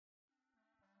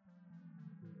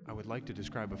I would like to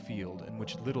describe a field in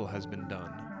which little has been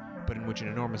done, but in which an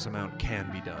enormous amount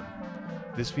can be done.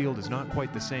 This field is not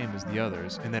quite the same as the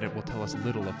others in that it will tell us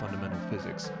little of fundamental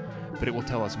physics, but it will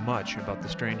tell us much about the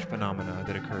strange phenomena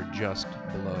that occur just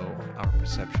below our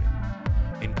perception.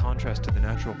 In contrast to the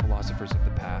natural philosophers of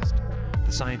the past,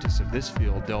 the scientists of this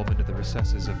field delve into the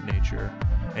recesses of nature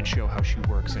and show how she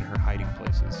works in her hiding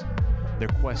places. Their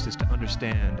quest is to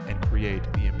understand and create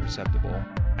the imperceptible.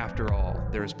 After all,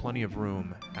 there is plenty of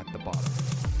room at the bottom.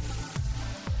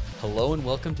 Hello and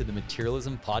welcome to the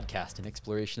Materialism Podcast, an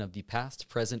exploration of the past,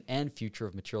 present, and future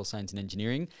of material science and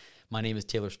engineering. My name is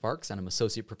Taylor Sparks, and I'm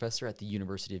associate professor at the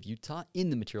University of Utah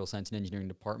in the Material Science and Engineering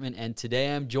Department. And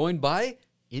today I'm joined by,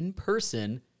 in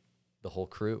person, the whole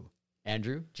crew.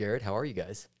 Andrew, Jared, how are you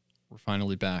guys? We're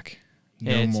finally back.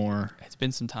 It's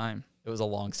been some time. It was a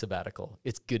long sabbatical.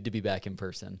 It's good to be back in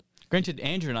person. Granted,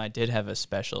 Andrew and I did have a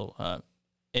special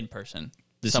in person.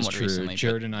 This is true. Recently,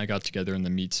 Jared and I got together in the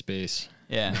meat space.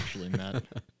 Yeah. And actually met.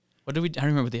 What did we? I don't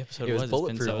remember what the episode It was was.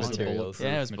 Bulletproof It's been so Materials. long.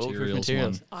 Yeah, it was Bulletproof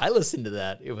Materials. I listened to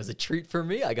that. It was a treat for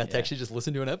me. I got to actually just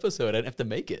listen to an episode. I didn't have to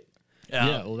make it.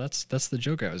 Yeah, well, that's the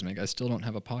joke I was making. I still don't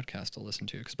have a podcast to listen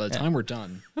to because by the time we're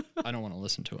done, I don't want to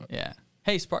listen to it. Yeah.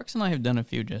 Hey, Sparks and I have done a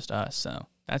few just us, so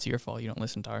that's your fault. You don't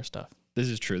listen to our stuff. This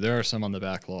is true. There are some on the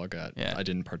backlog that Yeah. I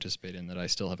didn't participate in that I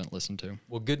still haven't listened to.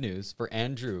 Well, good news for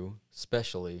Andrew,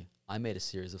 especially. I made a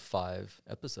series of 5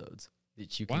 episodes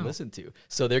that you can listen to.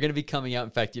 So they're going to be coming out.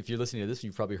 In fact, if you're listening to this,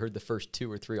 you've probably heard the first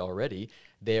 2 or 3 already.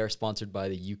 They are sponsored by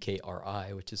the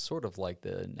UKRI, which is sort of like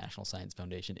the National Science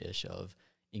Foundation-ish of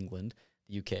England,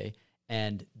 the UK.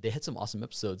 And they had some awesome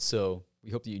episodes, so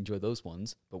we hope that you enjoy those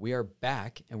ones. But we are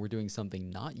back, and we're doing something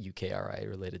not UKRI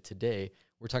related today.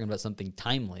 We're talking about something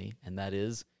timely, and that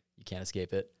is, you can't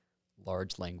escape it,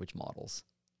 large language models.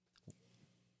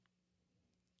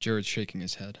 Jared's shaking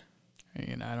his head.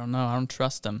 I don't know. I don't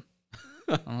trust them.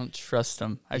 I don't trust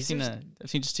them. I've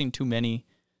seen too many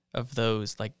of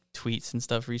those like tweets and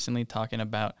stuff recently talking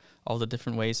about all the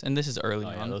different ways. And this is early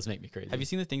on. Yeah, those make me crazy. Have you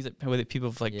seen the things that people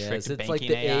have like tricked it's banking like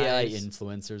the AI AIs?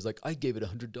 influencers. Like, I gave it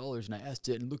 $100 and I asked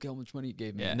it, and look how much money it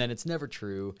gave me. Yeah. And then it's never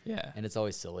true. Yeah. And it's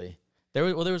always silly. There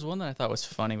was one that I thought was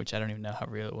funny, which I don't even know how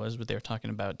real it was, but they were talking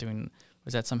about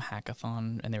was that some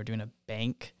hackathon, and they were doing a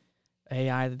bank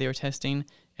AI that they were testing,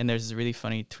 and there's this really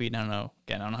funny tweet, I don't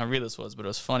know how real this was, but it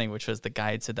was funny, which was the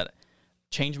guy had said that,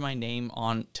 change my name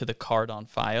on to the card on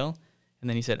file, and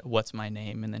then he said, what's my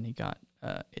name, and then he got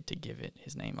it to give it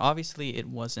his name. Obviously, it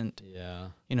wasn't,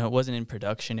 it wasn't in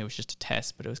production, it was just a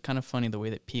test, but it was kind of funny the way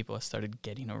that people started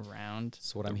getting around.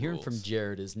 So what I'm hearing from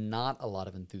Jared is not a lot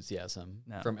of enthusiasm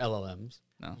from LLMs.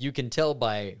 No. You can tell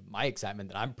by my excitement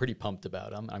that I'm pretty pumped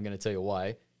about them. I'm going to tell you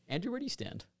why. Andrew, where do you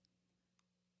stand?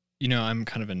 I'm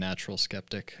kind of a natural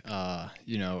skeptic.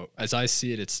 As I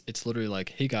see it, it's literally like,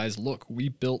 hey guys, look, we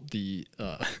built the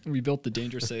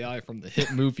dangerous AI from the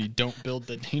hit movie. Don't build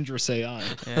the dangerous AI.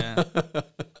 Yeah.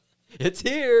 It's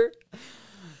here.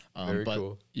 Very but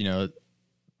cool.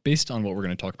 Based on what we're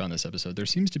going to talk about in this episode, there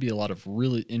seems to be a lot of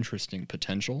really interesting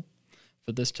potential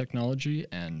for this technology,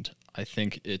 and I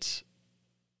think it's,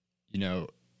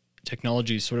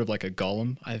 technology is sort of like a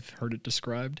golem, I've heard it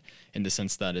described, in the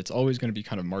sense that it's always going to be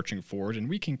kind of marching forward, and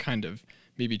we can kind of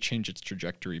maybe change its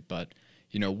trajectory. But,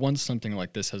 once something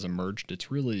like this has emerged, it's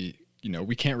really,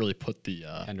 we can't really put the...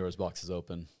 Pandora's box is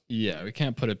open. Yeah, we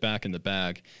can't put it back in the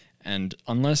bag. And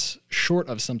unless, short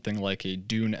of something like a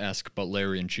Dune-esque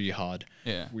Butlerian jihad,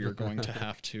 we are going to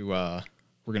have to, we're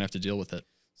going to have to deal with it.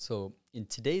 So in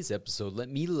today's episode, let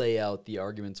me lay out the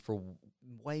arguments for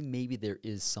why maybe there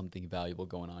is something valuable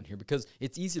going on here, because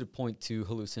it's easy to point to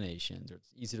hallucinations, or it's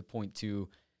easy to point to,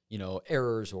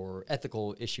 errors or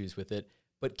ethical issues with it,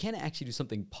 but can it actually do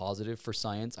something positive for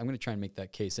science? I'm going to try and make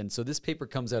that case. And so this paper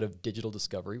comes out of Digital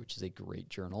Discovery, which is a great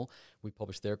journal. We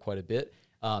publish there quite a bit.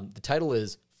 The title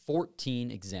is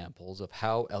 14 Examples of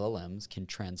How LLMs Can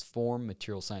Transform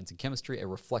Material Science and Chemistry, a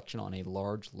Reflection on a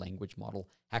Large Language Model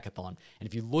Hackathon. And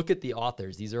if you look at the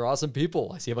authors, these are awesome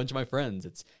people. I see a bunch of my friends.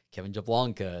 It's Kevin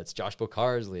Jablonka, it's Josh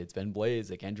Bocarsley, it's Ben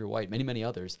Blazek, Andrew White, many, many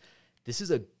others. This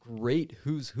is a great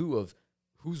who's who of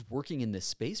who's working in this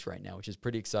space right now, which is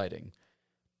pretty exciting.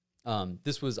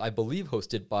 This was, I believe,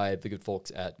 hosted by the good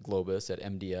folks at Globus, at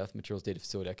MDF, Materials Data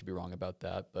Facility. I could be wrong about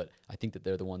that, but I think that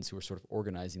they're the ones who are sort of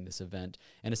organizing this event.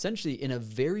 And essentially, in a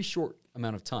very short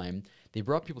amount of time, they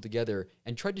brought people together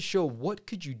and tried to show what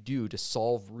could you do to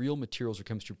solve real materials or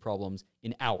chemistry problems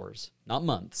in hours, not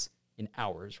months, in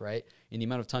hours, right? And the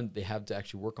amount of time that they have to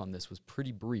actually work on this was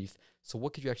pretty brief. So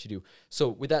what could you actually do? So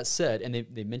with that said, and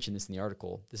they mentioned this in the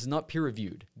article, this is not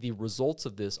peer-reviewed. The results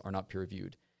of this are not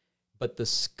peer-reviewed. But the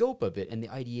scope of it and the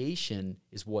ideation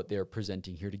is what they're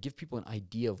presenting here to give people an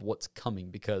idea of what's coming,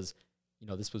 because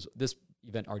this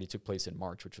event already took place in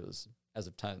March, which was, as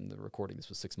of time of the recording, this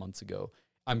was 6 months ago.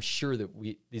 I'm sure that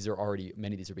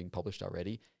many of these are being published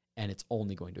already, and it's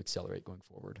only going to accelerate going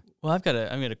forward. Well, I've got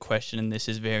a question, and this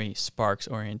is very Sparks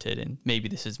oriented, and maybe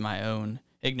this is my own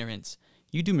ignorance.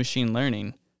 You do machine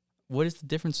learning. What is the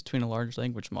difference between a large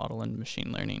language model and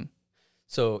machine learning?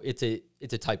 So it's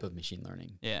a type of machine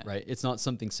learning, Yeah. right? It's not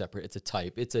something separate. It's a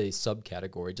type. It's a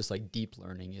subcategory, just like deep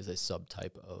learning is a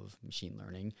subtype of machine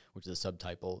learning, which is a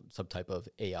subtype of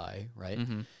AI, right?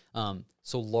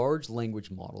 So large language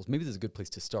models, maybe this is a good place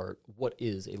to start. What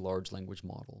is a large language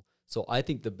model? So I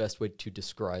think the best way to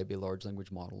describe a large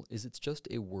language model is it's just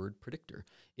a word predictor.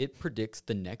 It predicts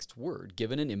the next word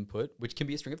given an input, which can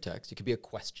be a string of text. It could be a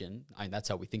question. That's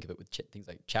how we think of it with things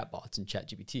like chatbots and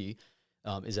ChatGPT.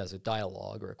 Is as a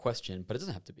dialogue or a question, but it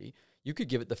doesn't have to be. You could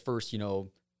give it the first,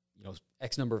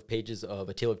 X number of pages of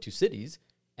A Tale of Two Cities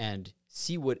and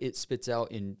see what it spits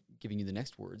out in giving you the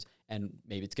next words. And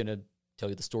maybe it's going to tell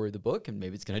you the story of the book, and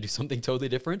maybe it's going to do something totally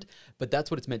different. But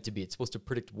that's what it's meant to be. It's supposed to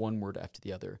predict one word after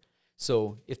the other.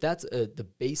 So if that's the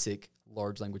basic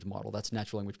large language model, that's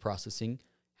natural language processing,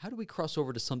 how do we cross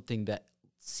over to something that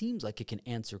seems like it can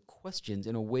answer questions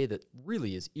in a way that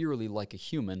really is eerily like a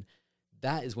human?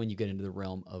 That is when you get into the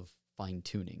realm of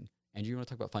fine-tuning. Andrew, you want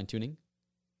to talk about fine-tuning?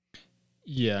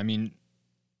 Yeah, I mean,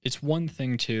 it's one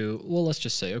thing let's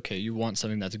just say, okay, you want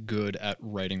something that's good at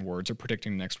writing words or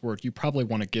predicting the next word. You probably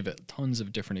want to give it tons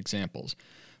of different examples.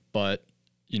 But,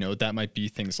 that might be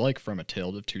things like From A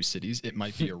Tale of Two Cities. It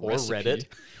might be a recipe. Or Reddit.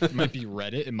 It might be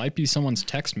Reddit. It might be someone's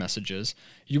text messages.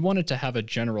 You want it to have a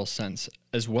general sense,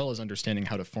 as well as understanding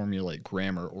how to formulate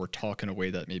grammar or talk in a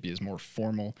way that maybe is more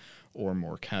formal or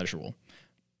more casual.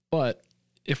 But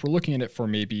if we're looking at it for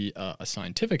maybe a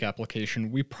scientific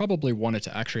application, we probably want it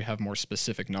to actually have more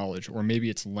specific knowledge, or maybe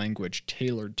it's language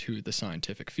tailored to the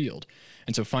scientific field.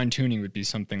 And so fine-tuning would be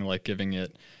something like giving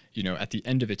it, at the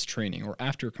end of its training or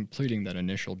after completing that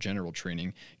initial general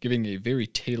training, giving a very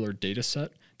tailored data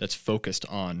set that's focused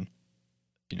on,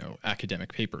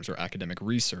 academic papers or academic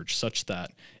research, such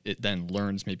that it then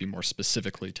learns maybe more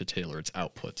specifically to tailor its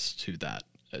outputs to that,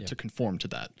 to conform to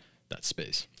that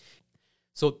space.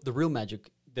 So the real magic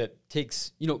that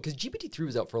takes, because GPT-3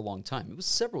 was out for a long time. It was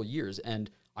several years, and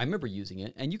I remember using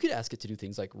it, and you could ask it to do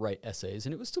things like write essays,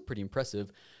 and it was still pretty impressive.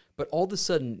 But all of a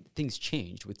sudden, things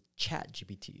changed with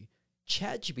ChatGPT.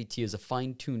 ChatGPT is a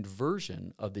fine-tuned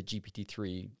version of the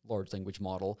GPT-3 large language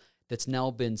model that's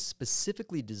now been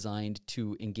specifically designed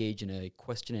to engage in a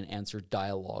question and answer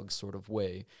dialogue sort of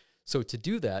way. So to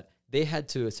do that, they had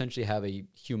to essentially have a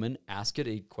human ask it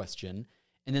a question,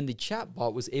 and then the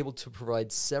chatbot was able to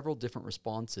provide several different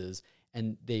responses,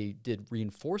 and they did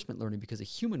reinforcement learning because a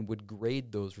human would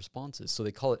grade those responses. So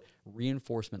they call it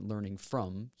reinforcement learning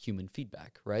from human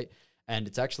feedback, right? And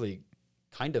it's actually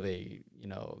kind of a,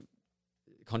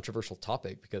 controversial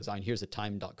topic, because here's a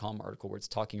time.com article where it's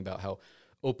talking about how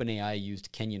OpenAI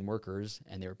used Kenyan workers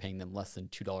and they were paying them less than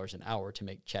 $2 an hour to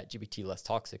make ChatGPT less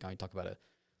toxic. I talk about a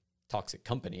toxic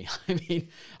company.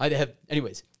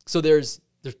 Anyways, so there's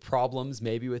problems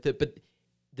maybe with it, but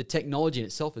the technology in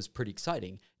itself is pretty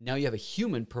exciting. Now you have a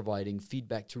human providing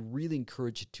feedback to really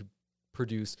encourage it to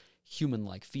produce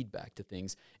human-like feedback to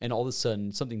things. And all of a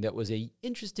sudden, something that was a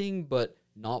interesting but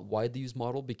not widely used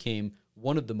model became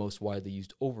one of the most widely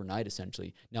used overnight,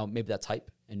 essentially. Now, maybe that's hype,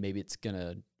 and maybe it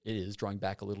is drawing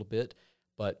back a little bit,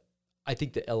 but I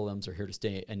think the LLMs are here to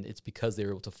stay, and it's because they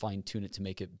were able to fine-tune it to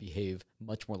make it behave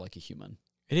much more like a human.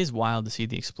 It is wild to see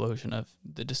the explosion of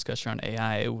the discussion around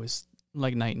AI. It was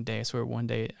like night and day. I swear one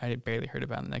day I barely heard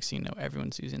about it, and the next thing you know,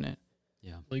 everyone's using it.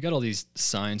 Yeah. Well, you got all these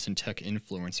science and tech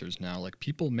influencers now. Like,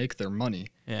 people make their money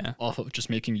off of just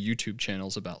making YouTube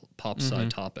channels about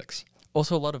pop-side topics.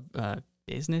 Also, a lot of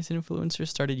business influencers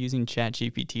started using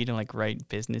ChatGPT to write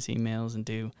business emails and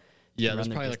do. Yeah, there's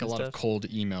probably a lot of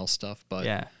cold email stuff, but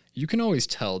yeah, you can always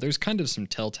tell. There's kind of some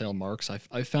telltale marks.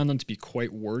 I found them to be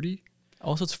quite wordy.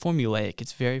 Also, it's formulaic.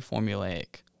 It's very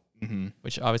formulaic,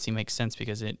 which obviously makes sense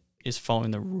because it is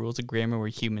following the rules of grammar where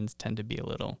humans tend to be a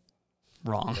little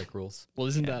wrong. Like rules. Well,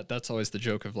 that's always the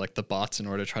joke of the bots. In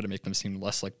order to try to make them seem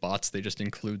less like bots, they just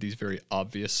include these very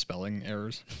obvious spelling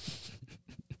errors.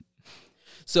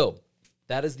 So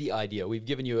that is the idea. We've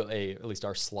given you at least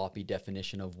our sloppy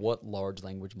definition of what large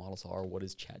language models are. What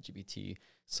is ChatGPT?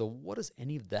 So what does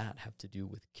any of that have to do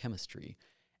with chemistry?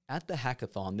 At the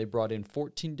hackathon, they brought in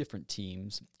 14 different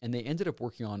teams, and they ended up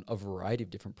working on a variety of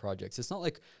different projects. It's not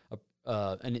like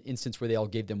an instance where they all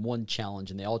gave them one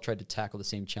challenge and they all tried to tackle the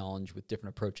same challenge with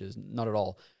different approaches. Not at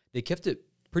all. They kept it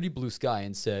pretty blue sky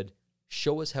and said,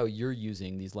 show us how you're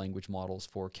using these language models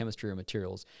for chemistry or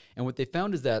materials. And what they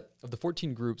found is that of the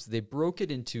 14 groups, they broke it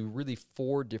into really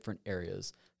 4 different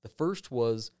areas. The first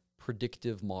was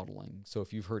predictive modeling. So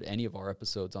if you've heard any of our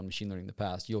episodes on machine learning in the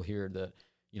past, you'll hear that,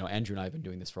 Andrew and I have been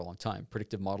doing this for a long time.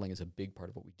 Predictive modeling is a big part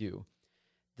of what we do.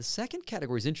 The second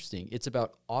category is interesting. It's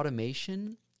about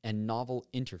automation and novel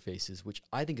interfaces, which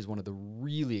I think is one of the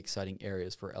really exciting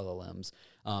areas for LLMs.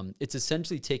 It's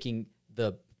essentially taking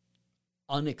the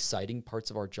unexciting parts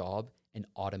of our job and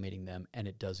automating them, and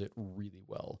it does it really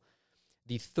well.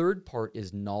 The third part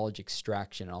is knowledge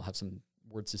extraction, and I'll have some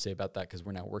words to say about that because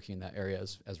we're now working in that area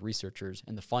as researchers.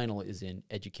 And the final is in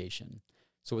education.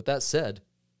 So with that said,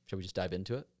 shall we just dive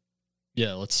into it?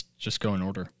 Yeah, let's just go in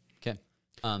order. Okay.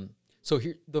 So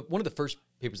here, one of the first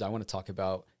papers I want to talk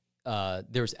about,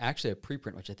 there's actually a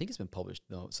preprint, which I think has been published,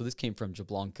 though. So this came from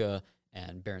Jablonka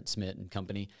and Barrett Smith and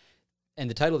company. And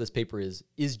the title of this paper is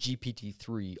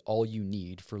GPT-3 all you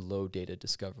need for low data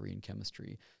discovery in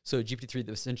chemistry? So GPT-3,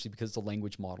 essentially, because it's a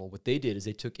language model, what they did is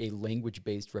they took a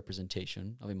language-based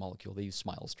representation of a molecule. They used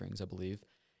smile strings, I believe.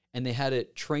 And they had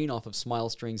it train off of smile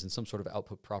strings and some sort of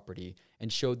output property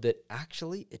and showed that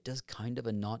actually it does kind of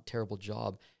a not terrible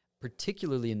job,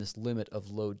 particularly in this limit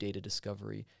of low data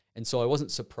discovery. And so I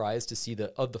wasn't surprised to see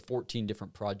that of the 14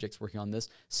 different projects working on this,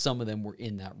 some of them were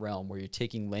in that realm where you're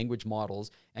taking language models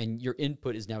and your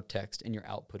input is now text and your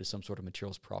output is some sort of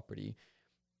materials property.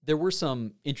 There were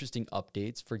some interesting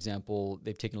updates. For example,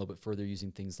 they've taken a little bit further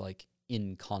using things like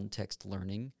in-context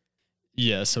learning.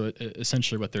 Yeah, so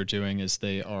essentially what they're doing is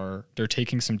they're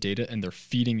taking some data and they're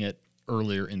feeding it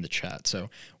earlier in the chat. So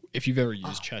if you've ever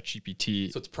used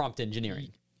ChatGPT... So it's prompt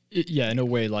engineering. In a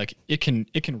way, like it can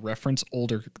reference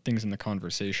older things in the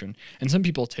conversation, and some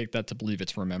people take that to believe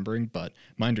it's remembering, but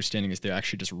my understanding is they're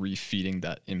actually just refeeding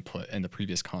that input and the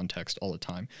previous context all the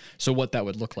time. So what that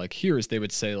would look like here is they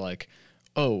would say like,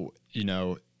 oh,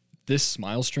 this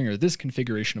smile string or this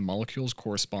configuration of molecules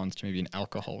corresponds to maybe an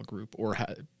alcohol group, or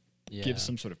give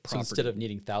some sort of property. So instead of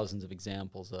needing thousands of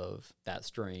examples of that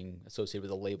string associated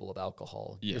with a label of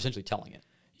alcohol, you're essentially telling it.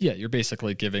 Yeah, you're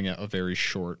basically giving it a very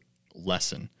short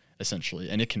lesson, essentially,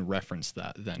 and it can reference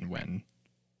that then when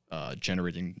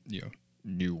generating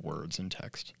new words in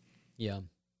text. Yeah.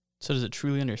 So does it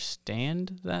truly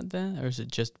understand that then, or is it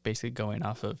just basically going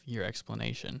off of your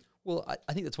explanation? Well,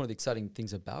 I think that's one of the exciting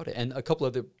things about it, and a couple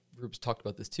other groups talked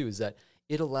about this too, is that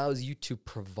it allows you to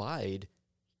provide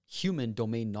human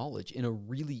domain knowledge in a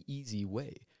really easy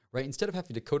way, right? Instead of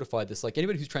having to codify this, like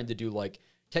anybody who's trying to do like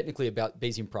technically about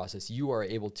Bayesian process, you are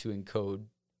able to encode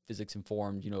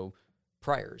physics-informed,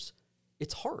 priors.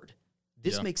 It's hard.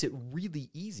 This makes it really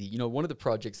easy. One of the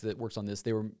projects that works on this,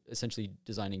 they were essentially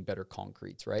designing better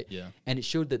concretes, right? Yeah. And it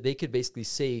showed that they could basically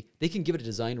say, they can give it a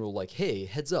design rule like, hey,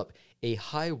 heads up, a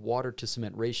high water to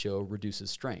cement ratio reduces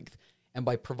strength. And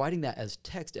by providing that as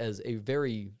text, as a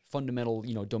very fundamental,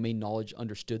 domain knowledge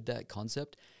understood that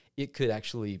concept, it could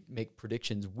actually make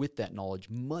predictions with that knowledge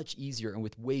much easier and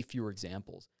with way fewer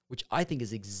examples, which I think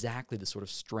is exactly the sort of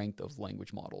strength of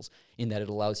language models, in that it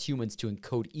allows humans to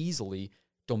encode easily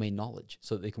domain knowledge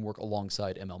so that they can work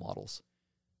alongside ML models.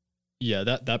 Yeah,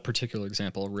 that particular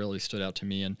example really stood out to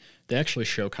me, and they actually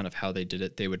show kind of how they did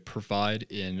it. They would provide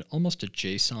in almost a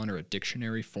JSON or a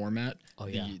dictionary format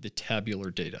the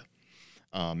tabular data.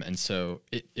 And so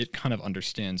it kind of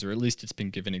understands, or at least it's been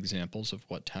given examples of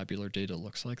what tabular data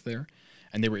looks like there.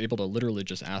 And they were able to literally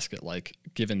just ask it, like,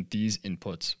 given these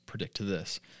inputs, predict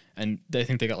this. And I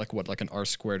think they got like an R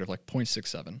squared of like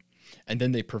 0.67. And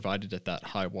then they provided it that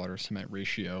high water cement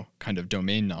ratio kind of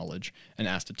domain knowledge and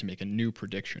asked it to make a new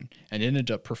prediction. And it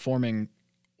ended up performing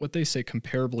what they say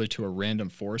comparably to a random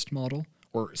forest model,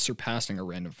 or surpassing a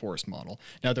random forest model.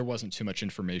 Now, there wasn't too much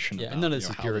information about, and none of this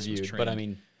is how peer this was reviewed, trained. but I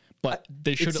mean, But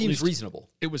they should it at seems least, reasonable.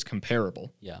 It was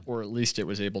comparable. Yeah. Or at least it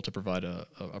was able to provide a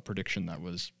prediction that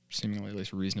was seemingly at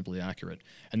least reasonably accurate.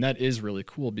 And that is really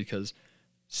cool, because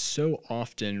so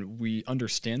often we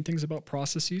understand things about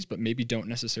processes, but maybe don't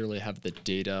necessarily have the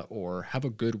data or have a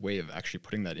good way of actually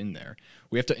putting that in there.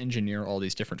 We have to engineer all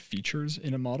these different features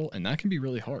in a model, and that can be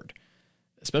really hard,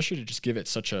 especially to just give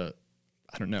it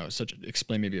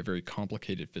explain maybe a very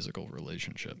complicated physical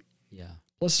relationship. Yeah.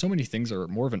 Plus, so many things are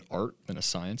more of an art than a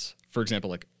science. For example,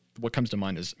 like what comes to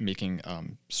mind is making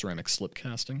ceramic slip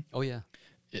casting. Oh yeah.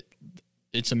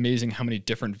 It's amazing how many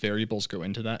different variables go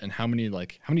into that, and how many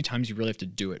times you really have to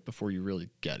do it before you really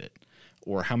get it,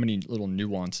 or how many little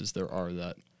nuances there are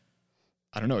that,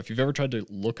 I don't know, if you've ever tried to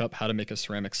look up how to make a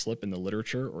ceramic slip in the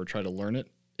literature or try to learn it,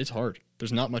 it's hard.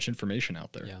 There's not much information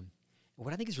out there. Yeah.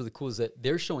 What I think is really cool is that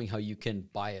they're showing how you can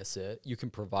bias it, you can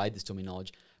provide this domain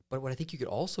knowledge, But what I think you could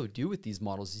also do with these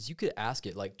models is you could ask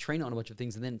it, like train it on a bunch of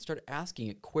things and then start asking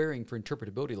it, querying for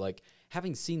interpretability. Like,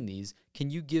 having seen these, can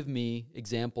you give me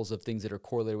examples of things that are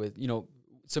correlated with,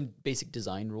 some basic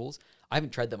design rules? I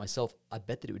haven't tried that myself. I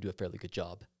bet that it would do a fairly good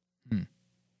job.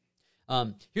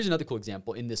 Here's another cool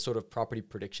example in this sort of property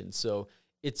prediction. So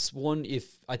it's one,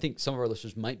 if I think some of our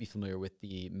listeners might be familiar with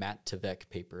the Matt Tvek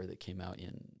paper that came out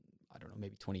in, I don't know,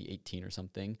 maybe 2018 or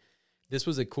something. This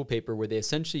was a cool paper where they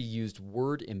essentially used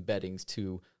word embeddings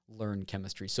to learn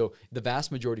chemistry. So the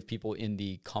vast majority of people in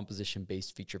the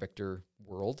composition-based feature vector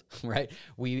world, right,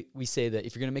 we say that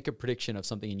if you're going to make a prediction of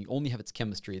something and you only have its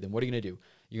chemistry, then what are you going to do?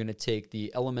 You're going to take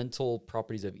the elemental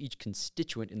properties of each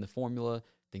constituent in the formula,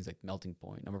 things like melting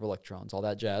point, number of electrons, all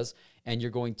that jazz, and you're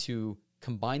going to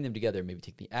combine them together, maybe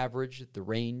take the average, the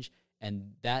range,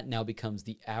 and that now becomes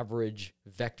the average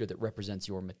vector that represents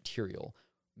your material.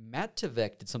 Matt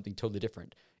Tvek did something totally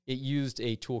different. It used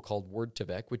a tool called Word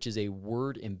Tvek, which is a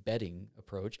word embedding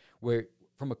approach where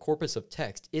from a corpus of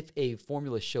text, if a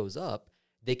formula shows up,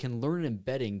 they can learn an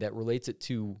embedding that relates it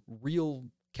to real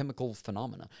chemical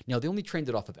phenomena. Now, they only trained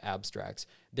it off of abstracts.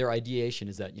 Their ideation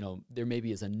is that, there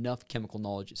maybe is enough chemical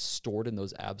knowledge stored in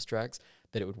those abstracts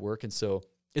that it would work. And so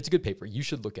it's a good paper. You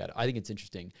should look at it. I think it's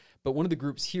interesting. But one of the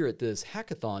groups here at this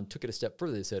hackathon took it a step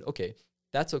further. They said, okay,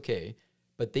 that's okay.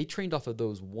 But they trained off of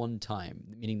those one time,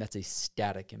 meaning that's a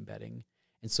static embedding.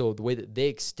 And so the way that they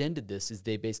extended this is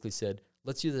they basically said,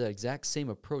 let's use that exact same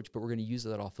approach, but we're going to use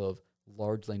that off of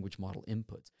large language model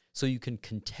inputs. So you can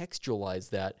contextualize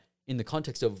that in the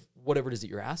context of whatever it is that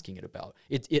you're asking it about.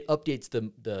 It updates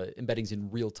the embeddings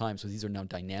in real time. So these are now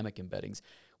dynamic embeddings,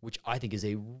 which I think is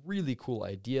a really cool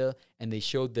idea. And they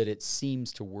showed that it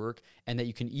seems to work and that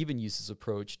you can even use this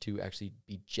approach to actually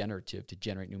be generative, to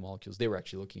generate new molecules. They were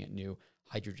actually looking at new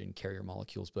hydrogen carrier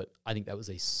molecules, but I think that was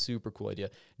a super cool idea.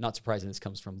 Not surprising this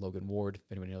comes from Logan Ward. If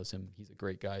anyone knows him, he's a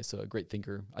great guy, so a great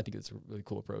thinker. I think it's a really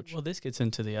cool approach. Well, this gets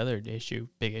into the other big issue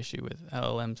with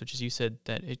LLMs, which is you said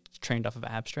that it's trained off of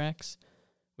abstracts,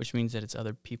 which means that it's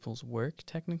other people's work,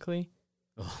 technically.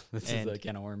 Oh, this is a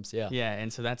can of worms, yeah. Yeah,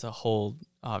 and so that's a whole,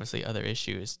 obviously, other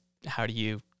issue is how do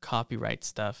you copyright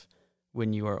stuff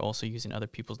when you are also using other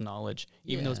people's knowledge?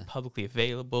 Even though it's publicly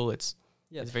available, it's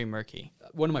very murky.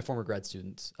 One of my former grad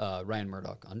students, Ryan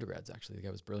Murdoch, undergrads actually, the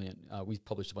guy was brilliant. We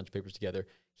published a bunch of papers together.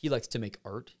 He likes to make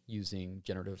art using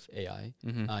generative AI.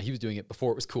 He was doing it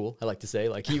before it was cool, I like to say.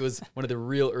 Like, he was one of the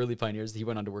real early pioneers. He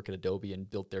went on to work at Adobe and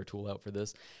built their tool out for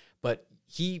this. But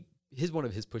one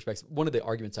of his pushbacks, one of the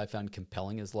arguments I found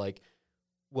compelling is like,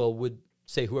 well, would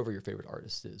say whoever your favorite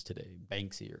artist is today,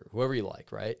 Banksy or whoever you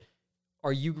like, right?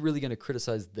 Are you really going to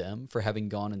criticize them for having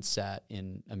gone and sat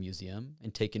in a museum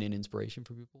and taken in inspiration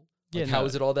from people? Like, how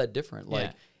is it all that different?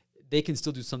 Like, they can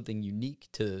still do something unique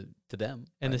to them.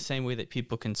 In the same way that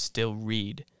people can still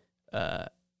read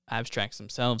abstracts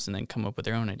themselves and then come up with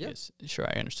their own ideas. Yeah. Sure,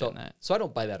 I understand that. So I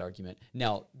don't buy that argument.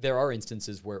 Now, there are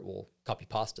instances where it will copy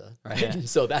pasta, right? Yeah.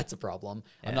 So that's a problem.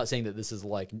 Yeah. I'm not saying that this is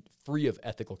like free of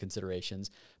ethical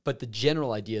considerations, but the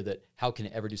general idea that how can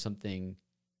it ever do something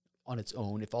on its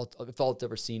own, if all it's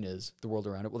ever seen is the world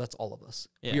around it, well, that's all of us.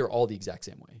 Yeah. We are all the exact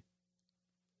same way.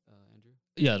 Andrew?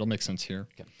 Yeah, it'll make sense here.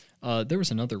 Okay. There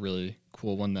was another really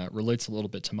cool one that relates a little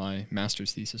bit to my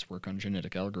master's thesis work on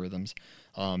genetic algorithms.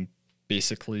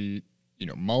 Basically,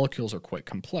 molecules are quite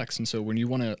complex, and so when you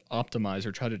want to optimize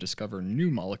or try to discover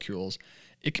new molecules,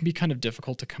 it can be kind of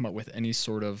difficult to come up with any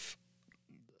sort of,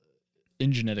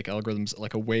 in genetic algorithms,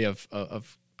 like a way of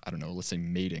I don't know, let's say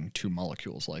mating two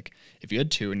molecules. Like, if you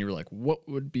had two and you were like, what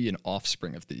would be an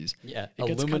offspring of these? Yeah,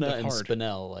 Illumina and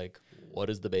Spinel, like, what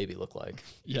does the baby look like?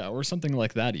 Yeah, or something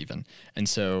like that even. And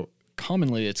so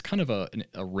commonly it's kind of a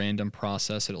random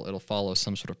process. It'll follow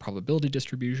some sort of probability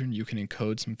distribution. You can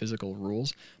encode some physical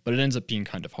rules, but it ends up being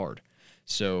kind of hard.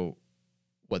 So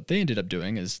what they ended up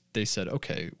doing is they said,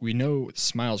 okay, we know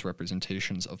Smile's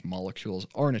representations of molecules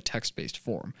are in a text-based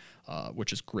form,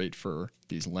 which is great for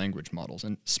these language models.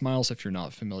 And Smiles, if you're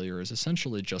not familiar, is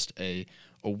essentially just a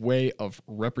way of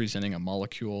representing a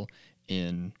molecule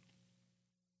in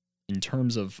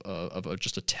terms of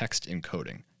just a text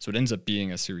encoding. So it ends up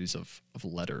being a series of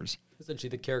letters. Essentially,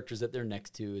 the characters that they're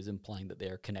next to is implying that they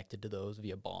are connected to those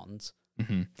via bonds.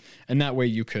 Mm-hmm. And that way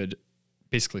you could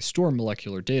basically store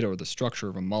molecular data or the structure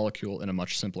of a molecule in a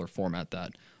much simpler format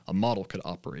that a model could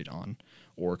operate on,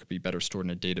 or it could be better stored in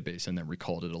a database and then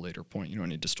recalled at a later point. You don't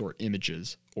need to store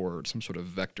images or some sort of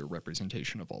vector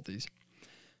representation of all these.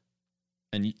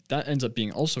 And that ends up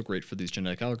being also great for these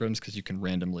genetic algorithms because you can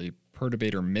randomly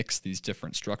perturbate or mix these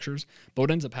different structures. But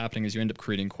what ends up happening is you end up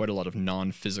creating quite a lot of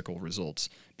non-physical results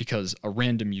because a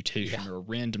random mutation or a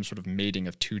random sort of mating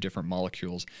of two different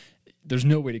molecules, there's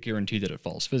no way to guarantee that it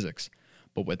follows physics.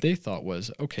 But what they thought was,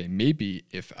 okay, maybe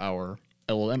if our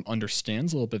LLM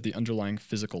understands a little bit of the underlying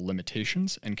physical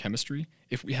limitations and chemistry,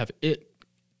 if we have it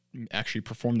actually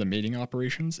perform the mating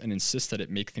operations and insist that it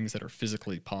make things that are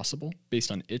physically possible based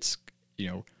on its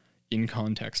in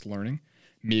context learning,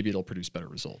 maybe it'll produce better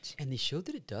results. And they showed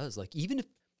that it does. Like, even if,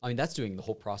 I mean, that's doing the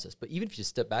whole process, but even if you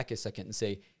just step back a second and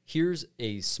say, here's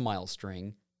a smile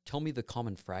string, tell me the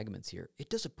common fragments here. It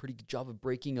does a pretty good job of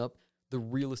breaking up the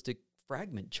realistic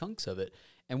fragment chunks of it.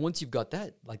 And once you've got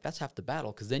that, like, that's half the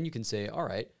battle, because then you can say, all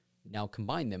right, now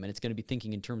combine them, and it's going to be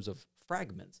thinking in terms of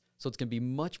fragments. So it's going to be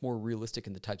much more realistic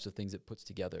in the types of things it puts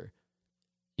together.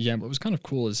 Yeah, what was kind of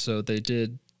cool is so they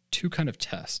did two kind of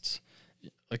tests.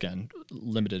 Again,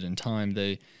 limited in time.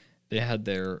 They had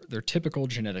their typical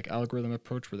genetic algorithm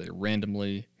approach where they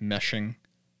randomly meshing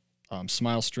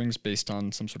smile strings based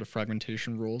on some sort of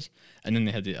fragmentation rules, and then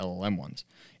they had the LLM ones.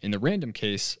 In the random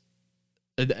case,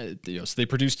 so they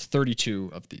produced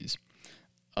 32 of these,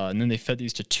 and then they fed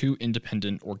these to two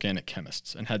independent organic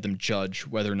chemists and had them judge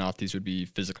whether or not these would be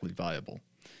physically viable.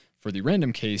 For the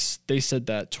random case, they said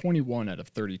that 21 out of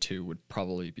 32 would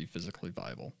probably be physically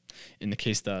viable. In the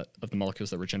case of the molecules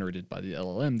that were generated by the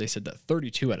LLM, they said that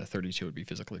 32 out of 32 would be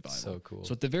physically viable. So cool.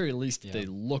 So at the very least, they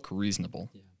look reasonable.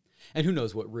 Yeah. And who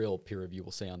knows what real peer review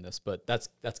will say on this, but that's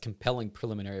compelling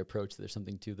preliminary approach. There's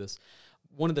something to this.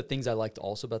 One of the things I liked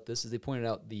also about this is they pointed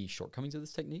out the shortcomings of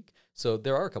this technique. So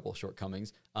there are a couple of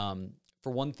shortcomings. For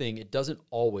one thing, it doesn't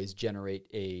always generate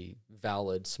a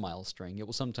valid smile string. It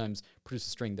will sometimes produce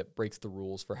a string that breaks the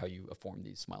rules for how you form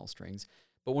these smile strings.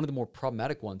 But one of the more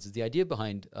problematic ones is the idea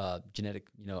behind genetic,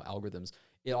 algorithms.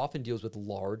 It often deals with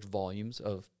large volumes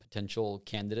of potential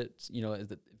candidates,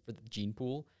 for the gene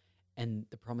pool. And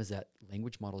the problem is that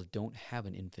language models don't have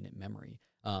an infinite memory.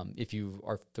 If you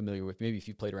are familiar with, maybe if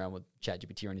you played around with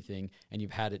ChatGPT or anything, and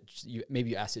you've had it, maybe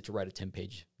you asked it to write a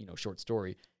 10-page, short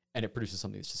story, and it produces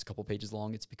something that's just a couple pages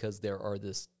long, it's because there are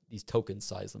these token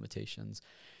size limitations.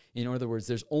 In other words,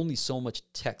 there's only so much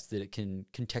text that it can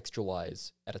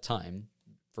contextualize at a time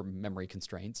for memory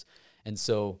constraints. And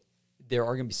so there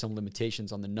are going to be some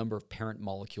limitations on the number of parent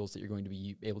molecules that you're going to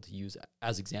be able to use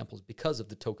as examples because of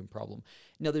the token problem.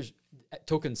 Now, there's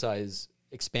token size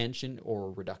expansion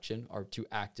or reduction are two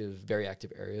very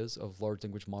active areas of large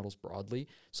language models broadly.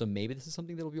 So maybe this is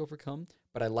something that will be overcome,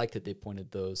 but I like that they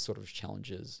pointed those sort of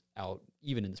challenges out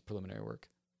even in this preliminary work.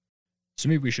 So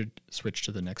maybe we should switch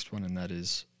to the next one, and that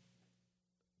is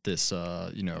this,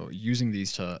 using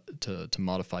these to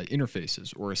modify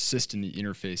interfaces or assist in the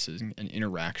interfaces and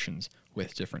interactions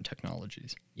with different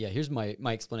technologies. Yeah, here's my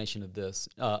explanation of this,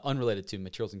 unrelated to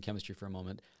materials and chemistry for a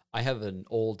moment. I have an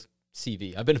old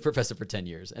CV. I've been a professor for 10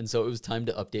 years. And so it was time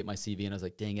to update my CV. And I was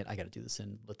like, dang it, I got to do this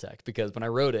in LaTeX. Because when I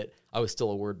wrote it, I was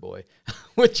still a Word boy,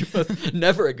 which was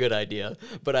never a good idea.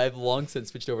 But I've long since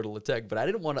switched over to LaTeX. But I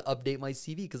didn't want to update my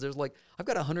CV because there's I've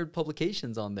got 100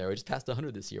 publications on there. I just passed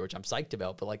 100 this year, which I'm psyched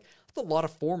about. But that's a lot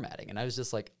of formatting. And I was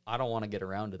just like, I don't want to get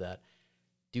around to that.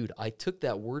 Dude, I took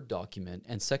that Word document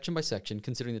and section by section,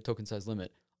 considering the token size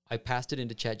limit, I passed it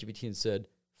into ChatGPT and said,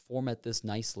 format this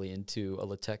nicely into a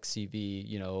LaTeX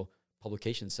CV,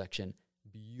 publication section.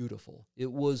 Beautiful.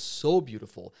 It was so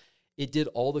beautiful. It did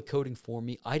all the coding for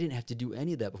me. I didn't have to do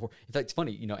any of that before. In fact, it's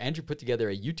funny, Andrew put together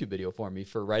a YouTube video for me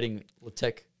for writing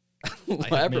LaTeX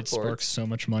lab made reports. Spark so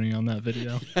much money on that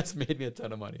video. That's made me a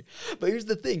ton of money. But here's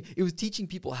the thing. It was teaching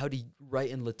people how to write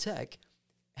in LaTeX,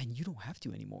 and you don't have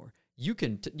to anymore. You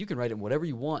can write in whatever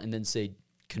you want and then say,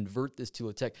 convert this to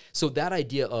LaTeX. So that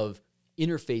idea of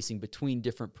interfacing between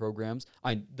different programs.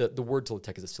 The word to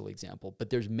LaTeX is a silly example, but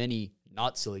there's many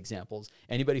not silly examples.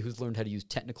 Anybody who's learned how to use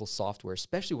technical software,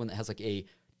 especially one that has a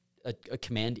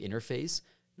command interface,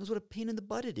 knows what a pain in the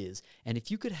butt it is. And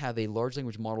if you could have a large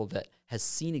language model that has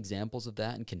seen examples of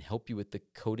that and can help you with the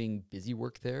coding busy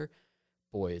work there,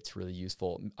 boy, it's really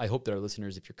useful. I hope that our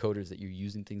listeners, if you're coders, that you're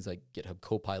using things like GitHub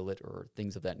Copilot or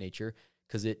things of that nature,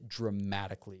 because it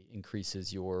dramatically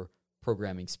increases your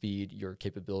programming speed, your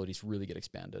capabilities really get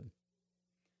expanded.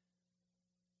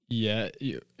 Yeah,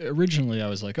 originally I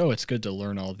was like, oh, it's good to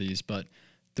learn all these, but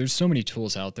there's so many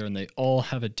tools out there and they all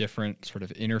have a different sort of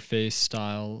interface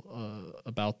style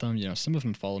about them. Some of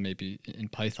them follow maybe in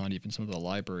Python, even some of the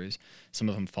libraries. Some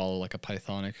of them follow a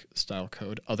Pythonic style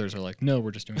code. Others are like, no,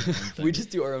 we're just doing our own thing. We just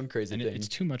do our own crazy thing. It's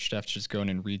too much to have to just go in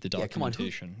and read the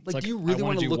documentation. Come on. Do you really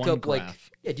want to look up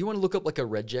do you want to look up a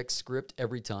regex script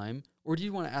every time? Or do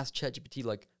you want to ask ChatGPT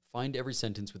find every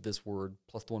sentence with this word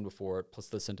plus the one before it plus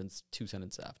the sentence 2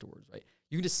 sentences afterwards, right?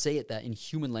 You can just say it that in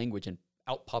human language and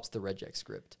out pops the regex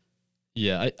script.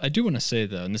 Yeah, I do want to say,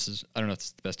 though, and this is, I don't know if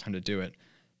it's the best time to do it,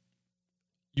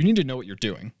 you need to know what you're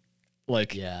doing.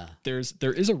 Like, there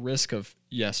is a risk of,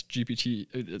 yes,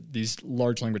 GPT, these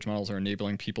large language models are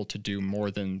enabling people to do more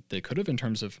than they could have in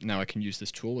terms of, now I can use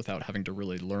this tool without having to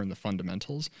really learn the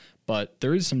fundamentals. But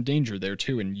there is some danger there,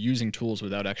 too, in using tools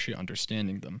without actually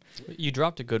understanding them. You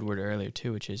dropped a good word earlier,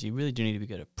 too, which is you really do need to be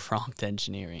good at prompt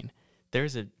engineering.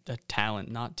 There's a talent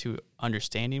not to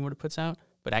understanding what it puts out,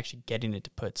 but actually getting it to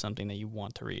put something that you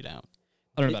want to read out.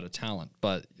 I don't know about a talent,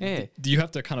 but do you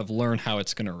have to kind of learn how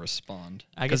it's going to respond?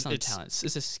 I guess not a talent.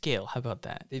 It's a skill. How about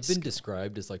that? They've been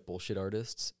described as like bullshit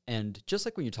artists. And just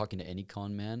like when you're talking to any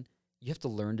con man, you have to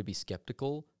learn to be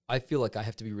skeptical. I feel like I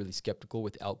have to be really skeptical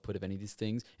with the output of any of these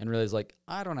things and realize like,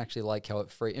 I don't actually like how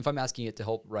it if I'm asking it to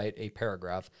help write a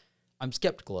paragraph, I'm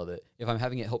skeptical of it. If I'm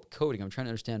having it help coding, I'm trying to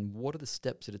understand what are the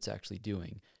steps that it's actually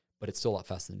doing, but it's still a lot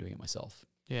faster than doing it myself.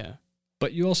 Yeah.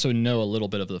 But you also know a little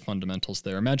bit of the fundamentals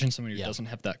there. Imagine someone who doesn't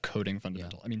have that coding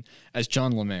fundamental. I mean, as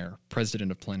John Lemaire, president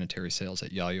of planetary sales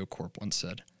at Yayo Corp, once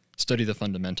said, study the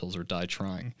fundamentals or die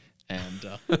trying.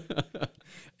 And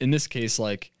in this case,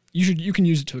 like, you can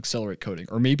use it to accelerate coding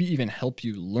or maybe even help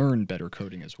you learn better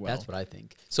coding as well. That's what I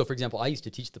think. So, for example, I used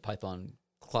to teach the Python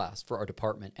class for our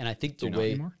department, and I think Do you not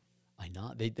anymore?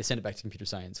 They sent it back to computer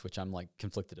science, which I'm like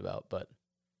conflicted about, but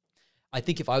I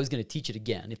think if I was going to teach it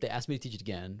again, if they asked me to teach it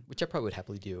again, which I probably would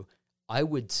happily do, I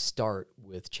would start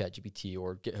with ChatGPT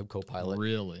or GitHub Copilot.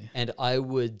 Really? And I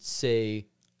would say,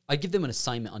 I'd give them an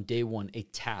assignment on day one, a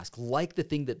task, like the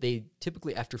thing that they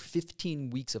typically, after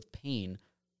 15 weeks of pain,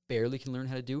 barely can learn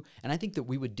how to do. And I think that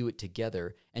we would do it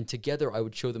together. And together, I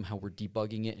would show them how we're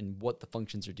debugging it and what the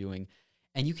functions are doing.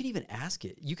 And you can even ask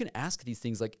it. You can ask these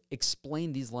things like,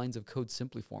 explain these lines of code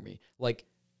simply for me. Like,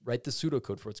 write the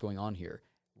pseudocode for what's going on here.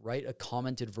 Write a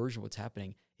commented version of what's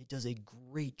happening. It does a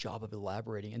great job of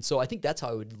elaborating. And so I think that's how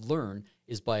I would learn,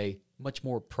 is by much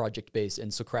more project-based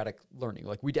and Socratic learning.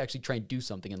 Like, we'd actually try and do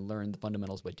something and learn the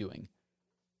fundamentals by doing.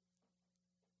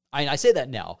 I say that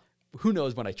now. Who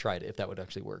knows when I tried it, if that would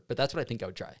actually work. But that's what I think I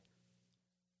would try.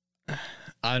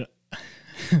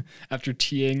 After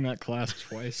TAing that class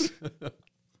twice,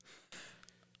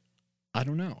 I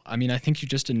don't know. I mean, I think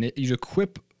you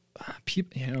equip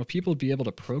people, people would be able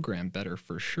to program better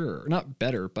for sure. Not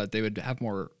better, but they would have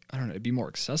more, I don't know, it'd be more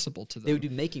accessible to them. They would be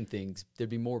making things. There'd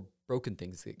be more broken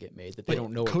things that get made that they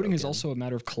don't know. Coding is also a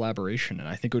matter of collaboration, and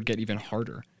I think it would get even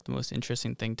harder. The most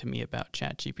interesting thing to me about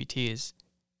ChatGPT is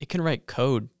it can write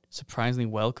code surprisingly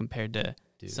well compared to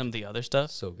some of the other stuff.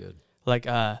 So good. Like,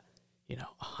 that's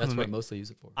what I mostly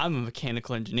use it for. I'm a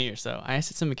mechanical engineer, so I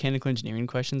asked it some mechanical engineering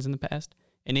questions in the past,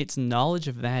 and its knowledge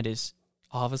of that is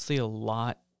obviously a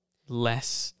lot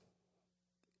less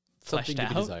fleshed Something to out.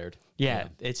 be desired. Yeah,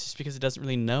 it's just because it doesn't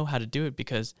really know how to do it,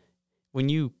 because when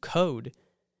you code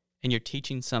and you're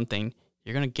teaching something,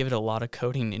 you're going to give it a lot of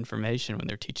coding information when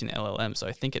they're teaching the LLM. So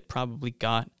I think it probably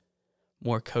got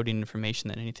more coding information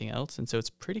than anything else, and so it's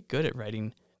pretty good at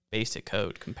writing basic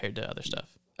code compared to other stuff.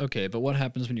 Okay, but what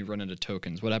happens when you run into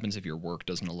tokens? What happens if your work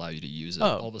doesn't allow you to use it?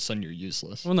 All of a sudden you're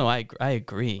useless. Well, no, I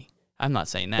agree. I'm not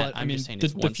saying that. But, I'm just saying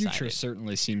it's the one-sided. future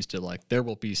certainly seems to, like, there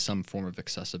will be some form of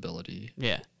accessibility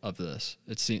of this.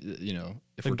 It's, if The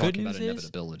we're good talking about news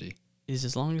inevitability. is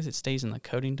as long as it stays in the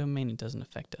coding domain, it doesn't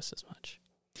affect us as much.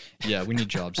 Yeah, we need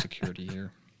job security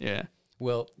here. Yeah.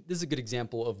 Well, this is a good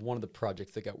example of one of the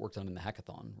projects that got worked on in the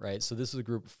hackathon, right? So this is a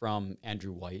group from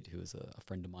Andrew White, who is a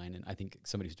friend of mine, and I think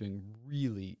somebody who's doing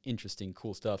really interesting,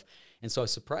 cool stuff. And so I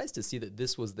was surprised to see that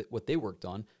this was what they worked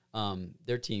on.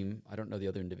 Their team, I don't know the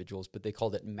other individuals, but they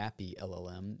called it Mappy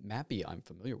LLM. Mappy I'm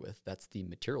familiar with. That's the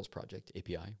Materials Project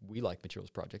API. We like Materials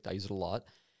Project. I use it a lot.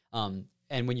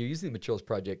 And when you're using the Materials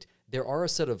Project, there are a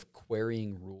set of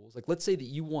querying rules. Like, let's say that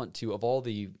you want to, of all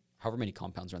the however many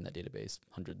compounds are in that database,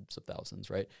 hundreds of thousands,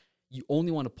 right? You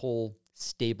only want to pull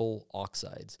stable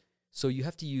oxides. So you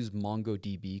have to use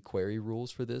MongoDB query rules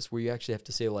for this, where you actually have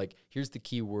to say, like, here's the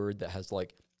keyword that has,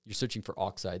 like, you're searching for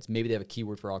oxides. Maybe they have a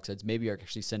keyword for oxides. Maybe you're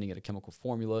actually sending it a chemical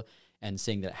formula and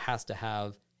saying that it has to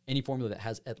have any formula that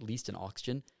has at least an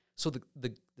oxygen. So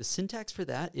the syntax for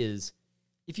that is,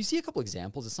 if you see a couple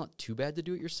examples, it's not too bad to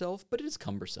do it yourself, but it is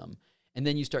cumbersome. And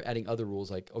then you start adding other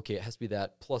rules like, okay, it has to be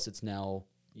that, plus it's now,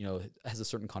 it has a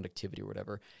certain conductivity or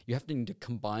whatever. You have to need to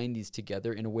combine these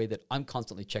together in a way that I'm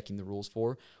constantly checking the rules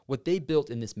for. What they built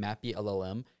in this Mappy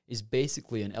LLM is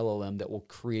basically an LLM that will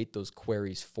create those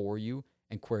queries for you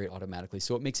and query it automatically.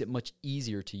 So it makes it much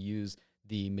easier to use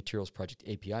the Materials Project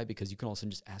API, because you can also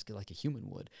just ask it like a human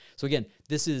would. So again,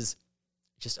 this is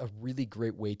just a really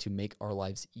great way to make our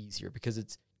lives easier, because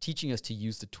it's teaching us to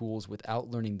use the tools without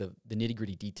learning the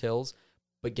nitty-gritty details,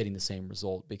 but getting the same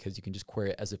result, because you can just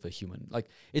query it as if a human. Like,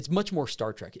 it's much more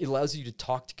Star Trek. It allows you to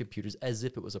talk to computers as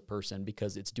if it was a person,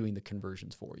 because it's doing the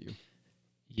conversions for you.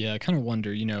 Yeah, I kind of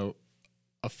wonder,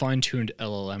 a fine-tuned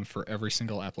LLM for every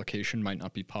single application might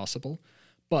not be possible,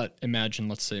 but imagine,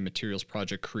 let's say, Materials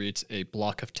Project creates a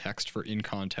block of text for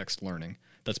in-context learning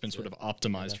that's been sort of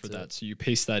optimized for that. So you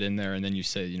paste that in there, and then you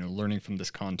say, learning from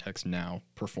this context now,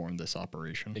 perform this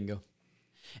operation. Bingo.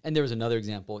 And there was another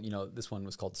example, this one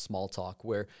was called Smalltalk,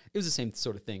 where it was the same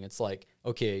sort of thing. It's like,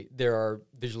 okay, there are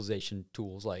visualization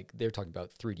tools, like they're talking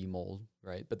about 3D mold,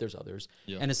 right? But there's others.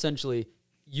 Yeah. And essentially,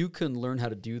 you can learn how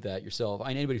to do that yourself.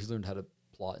 Anybody who's learned how to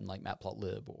plot in like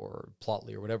Matplotlib or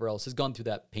Plotly or whatever else has gone through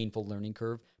that painful learning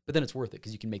curve, but then it's worth it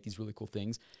because you can make these really cool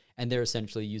things. And they're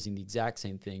essentially using the exact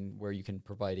same thing, where you can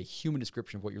provide a human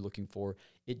description of what you're looking for.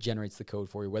 It generates the code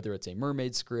for you, whether it's a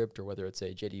mermaid script or whether it's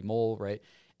a JD Mole, right?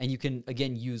 And you can,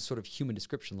 again, use sort of human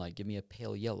description, like give me a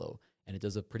pale yellow, and it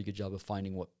does a pretty good job of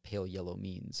finding what pale yellow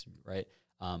means, right?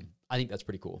 I think that's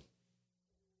pretty cool.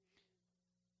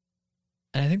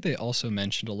 And I think they also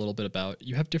mentioned a little bit about,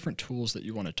 you have different tools that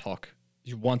you want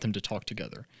them to talk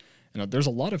together. There's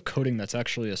a lot of coding that's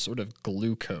actually a sort of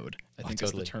glue code, I think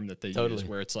is the term that they use,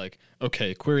 where it's like,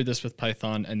 okay, query this with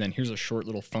Python, and then here's a short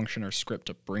little function or script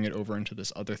to bring it over into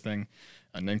this other thing,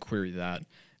 and then query that.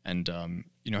 And,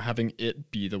 having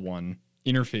it be the one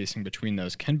interfacing between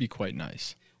those can be quite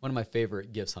nice. One of my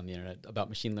favorite GIFs on the internet about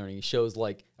machine learning shows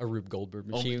like a Rube Goldberg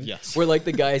machine, yes. where like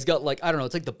the guy's got like, I don't know,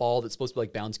 it's like the ball that's supposed to be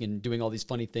like bouncing and doing all these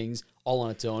funny things all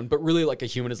on its own, but really like a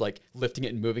human is like lifting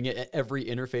it and moving it at every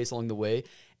interface along the way.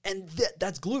 And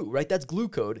that's glue, right? That's glue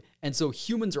code. And so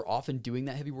humans are often doing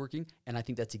that heavy working. And I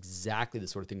think that's exactly the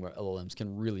sort of thing where LLMs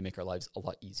can really make our lives a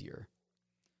lot easier.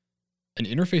 And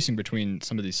interfacing between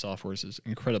some of these softwares is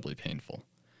incredibly painful.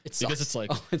 It sucks. Because it's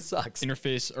like, it sucks.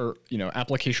 Interface or,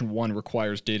 application 1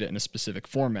 requires data in a specific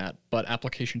format, but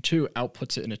application 2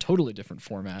 outputs it in a totally different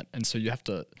format. And so you have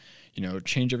to,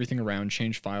 change everything around,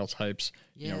 change file types,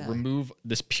 remove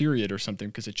this period or something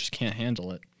because it just can't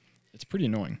handle it. It's pretty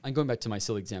annoying. I'm going back to my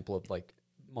silly example of like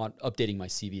updating my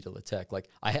CV to LaTeX. Like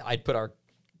I'd put our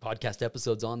podcast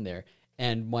episodes on there,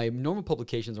 and my normal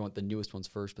publications, I want the newest ones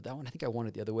first, but that one, I think I want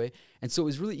it the other way. And so it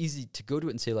was really easy to go to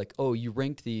it and say like, oh, you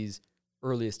ranked these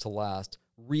earliest to last,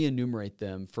 re-enumerate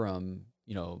them from,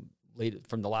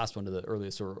 from the last one to the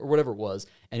earliest or whatever it was.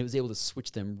 And it was able to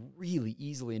switch them really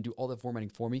easily and do all that formatting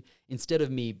for me, instead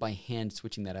of me by hand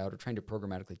switching that out or trying to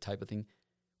programmatically type a thing,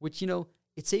 which,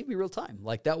 it saved me real time.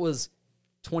 Like that was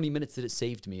 20 minutes that it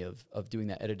saved me of doing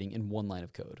that editing in one line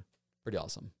of code. Pretty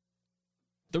awesome.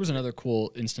 There was another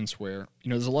cool instance where,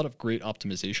 there's a lot of great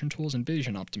optimization tools, and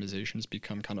Bayesian optimization has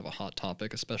become kind of a hot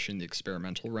topic, especially in the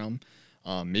experimental realm.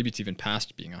 Maybe it's even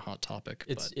past being a hot topic.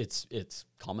 It's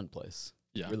commonplace.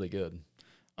 Yeah. Really good.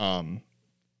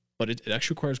 But it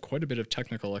actually requires quite a bit of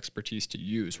technical expertise to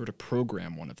use or to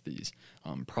program one of these.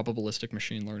 Probabilistic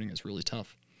machine learning is really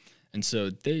tough. And so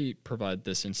they provide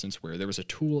this instance where there was a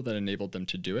tool that enabled them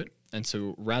to do it. And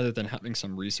so rather than having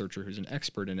some researcher who's an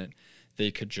expert in it,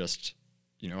 they could just,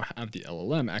 have the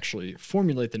LLM actually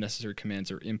formulate the necessary commands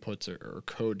or inputs or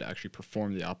code to actually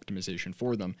perform the optimization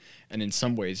for them, and in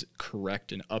some ways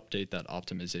correct and update that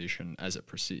optimization as it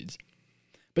proceeds.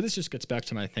 But this just gets back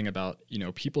to my thing about,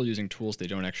 people using tools they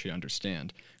don't actually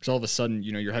understand. Because all of a sudden,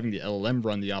 you're having the LLM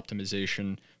run the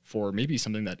optimization for maybe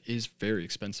something that is very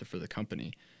expensive for the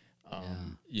company.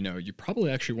 You probably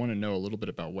actually want to know a little bit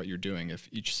about what you're doing if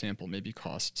each sample maybe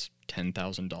costs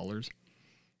 $10,000.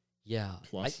 Yeah.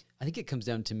 Plus. I think it comes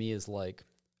down to me is like,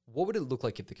 what would it look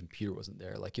like if the computer wasn't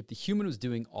there? Like if the human was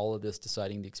doing all of this,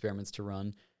 deciding the experiments to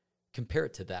run, compare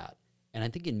it to that. And I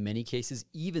think in many cases,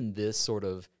 even this sort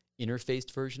of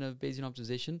interfaced version of Bayesian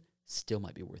optimization still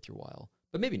might be worth your while,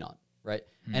 but maybe not, right?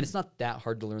 And it's not that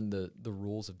hard to learn the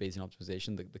rules of Bayesian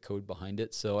optimization, the code behind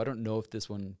it. So I don't know if this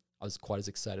one I was quite as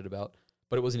excited about,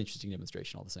 but it was an interesting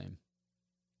demonstration all the same.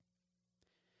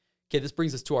 Okay, this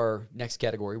brings us to our next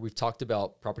category. We've talked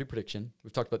about property prediction.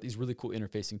 We've talked about these really cool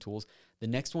interfacing tools. The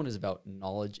next one is about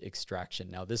knowledge extraction.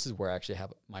 Now, this is where I actually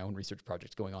have my own research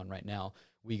project going on right now.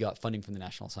 We got funding from the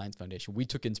National Science Foundation. We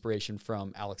took inspiration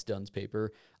from Alex Dunn's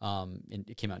paper, and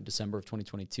it came out in December of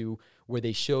 2022, where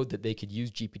they showed that they could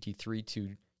use GPT-3 to,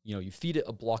 you feed it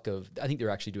a block of, I think they're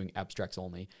actually doing abstracts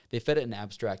only. They fed it an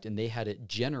abstract, and they had it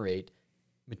generate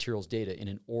materials data in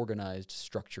an organized,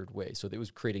 structured way. So it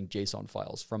was creating JSON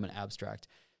files from an abstract.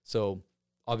 So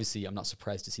obviously, I'm not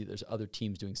surprised to see there's other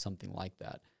teams doing something like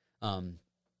that.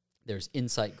 There's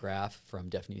Insight Graph from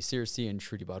Daphne Searcy and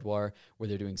Trudy Baudoir, where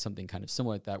they're doing something kind of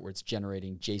similar like that, where it's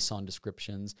generating JSON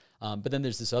descriptions. But then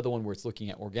there's this other one where it's looking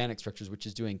at organic structures, which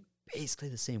is doing basically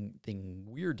the same thing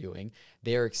we're doing.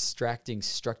 They are extracting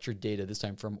structured data, this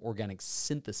time from organic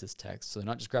synthesis text. So they're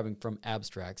not just grabbing from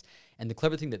abstracts. And the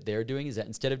clever thing that they're doing is that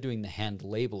instead of doing the hand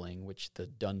labeling, which the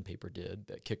Dunn paper did,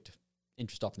 that kicked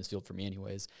interest off in this field for me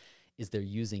anyways, is they're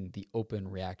using the Open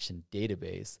Reaction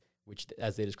Database, which,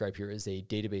 as they describe here, is a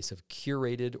database of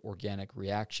curated organic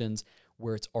reactions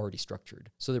where it's already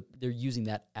structured. So they're using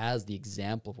that as the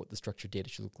example of what the structured data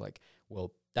should look like.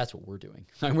 Well, that's what we're doing.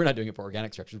 We're not doing it for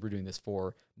organic structures. We're doing this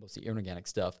for mostly inorganic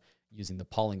stuff using the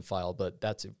Pauling file, but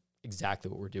that's exactly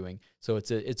what we're doing. So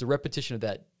it's a repetition of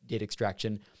that data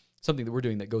extraction. Something that we're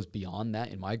doing that goes beyond that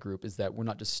in my group is that we're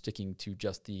not just sticking to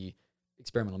just the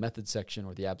experimental methods section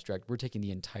or the abstract. We're taking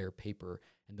the entire paper.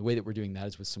 And the way that we're doing that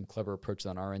is with some clever approaches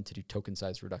on our end to do token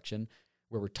size reduction,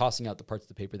 where we're tossing out the parts of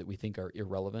the paper that we think are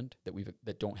irrelevant,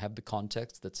 that don't have the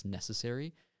context that's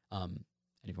necessary. And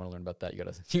if you want to learn about that, you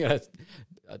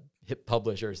gotta hit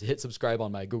publish or hit subscribe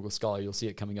on my Google Scholar. You'll see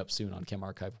it coming up soon on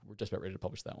ChemArchive. We're just about ready to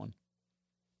publish that one.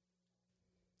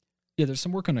 Yeah, there's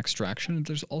some work on extraction, and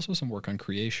there's also some work on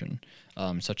creation,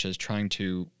 such as trying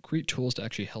to create tools to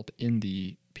actually help in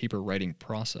the paper writing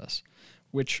process,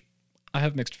 which I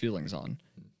have mixed feelings on.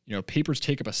 You know, papers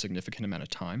take up a significant amount of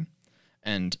time,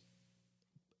 and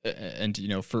you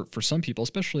know, for some people,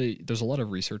 especially, there's a lot of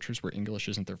researchers where English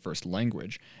isn't their first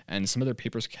language, and some of their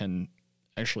papers can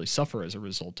actually suffer as a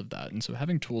result of that. And so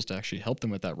having tools to actually help them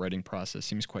with that writing process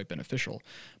seems quite beneficial.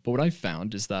 But what I've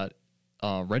found is that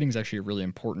writing is actually a really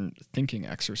important thinking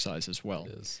exercise as well.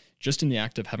 It is. Just in the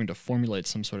act of having to formulate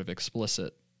some sort of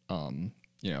explicit,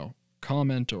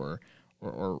 comment or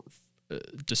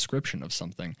description of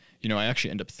something, I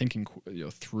actually end up thinking,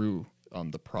 through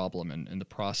the problem and the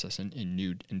process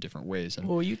in different ways. And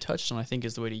well, you touched on, I think,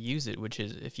 is the way to use it, which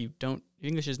is if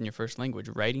English isn't your first language,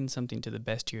 writing something to the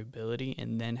best of your ability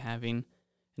and then having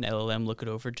an LLM look it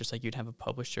over, just like you'd have a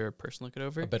publisher or person look it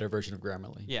over. A better version of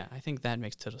Grammarly. Yeah, I think that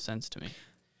makes total sense to me.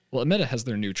 Well, Meta has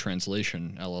their new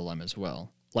translation LLM as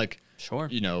well. Like, sure,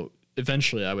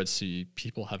 eventually I would see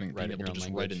people being able to just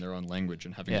language. write in their own language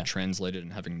and having it translated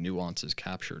and having nuances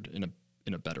captured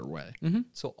in a better way. Mm-hmm.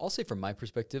 So I'll say from my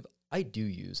perspective, I do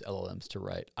use LLMs to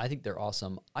write. I think they're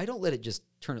awesome. I don't let it just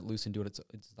turn it loose and do its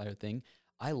entire thing.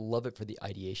 I love it for the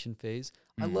ideation phase.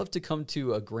 I love to come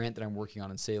to a grant that I'm working on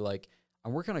and say, like,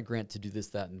 I'm working on a grant to do this,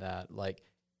 that, and that. Like,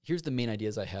 here's the main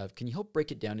ideas I have. Can you help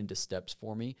break it down into steps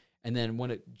for me? And then when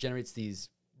it generates these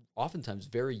oftentimes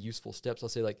very useful steps, I'll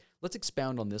say, like, let's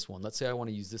expound on this one. Let's say I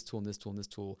want to use this tool and this tool and this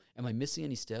tool. Am I missing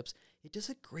any steps? It does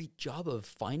a great job of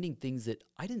finding things that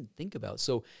I didn't think about.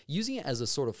 So using it as a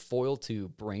sort of foil to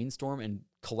brainstorm and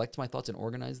collect my thoughts and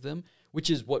organize them, which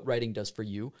is what writing does for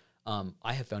you,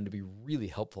 I have found to be really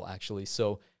helpful, actually.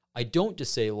 So I don't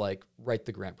just say, like, write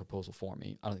the grant proposal for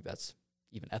me. I don't think that's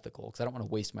even ethical, because I don't want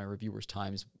to waste my reviewers'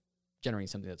 times generating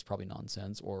something that's probably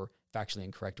nonsense or factually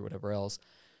incorrect or whatever else.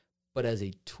 But as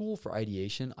a tool for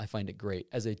ideation, I find it great.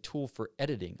 As a tool for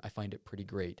editing, I find it pretty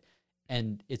great.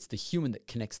 And it's the human that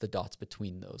connects the dots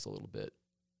between those a little bit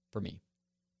for me.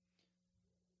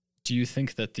 Do you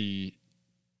think that the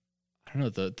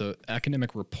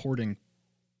academic reporting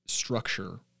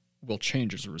structure will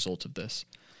change as a result of this?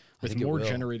 With more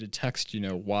generated text,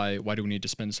 why do we need to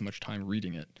spend so much time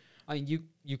reading it? I mean,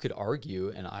 you could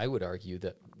argue, and I would argue,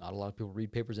 that not a lot of people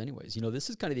read papers anyways. This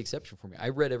is kind of the exception for me. I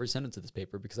read every sentence of this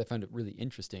paper because I found it really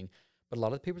interesting. But a lot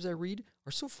of the papers I read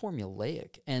are so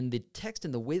formulaic, and the text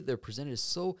and the way that they're presented is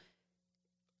so,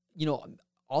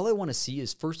 all I want to see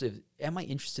is first, am I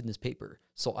interested in this paper?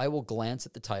 So I will glance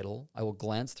at the title. I will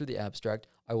glance through the abstract.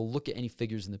 I will look at any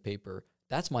figures in the paper.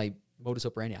 That's my modus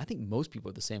operandi. I think most people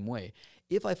are the same way.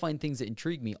 If I find things that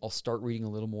intrigue me, I'll start reading a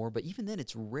little more. But even then,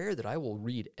 it's rare that I will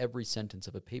read every sentence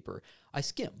of a paper. I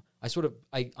skim.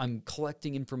 I'm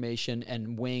collecting information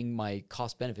and weighing my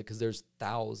cost benefit, because there's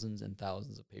thousands and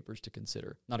thousands of papers to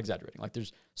consider. Not exaggerating. Like,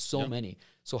 there's so many.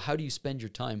 So how do you spend your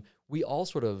time? We all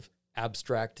sort of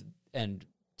abstract and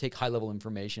take high-level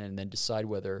information and then decide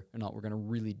whether or not we're going to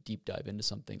really deep dive into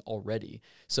something already.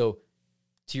 So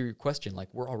to your question, like,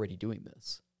 we're already doing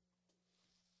this.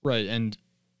 Right. And,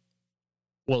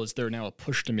 well, is there now a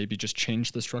push to maybe just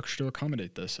change the structure to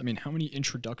accommodate this? I mean, how many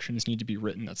introductions need to be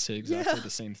written that say exactly the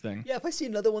same thing? Yeah, if I see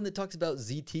another one that talks about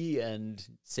ZT and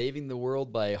saving the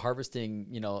world by harvesting,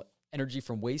 energy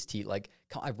from waste heat, like,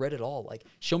 I've read it all. Like,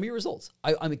 show me your results.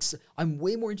 I'm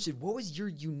way more interested. What was your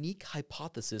unique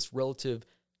hypothesis relative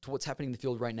to what's happening in the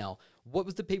field right now? What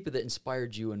was the paper that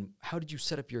inspired you, and how did you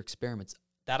set up your experiments?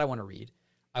 That I want to read.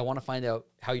 I want to find out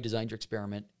how you designed your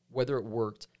experiment. whether it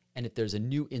worked, and if there's a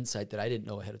new insight that I didn't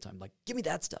know ahead of time, like, give me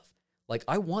that stuff. Like,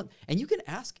 I want, and you can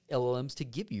ask LLMs to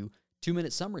give you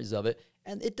 2-minute summaries of it,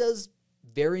 and it does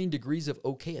varying degrees of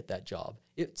okay at that job.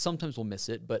 It sometimes will miss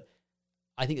it, but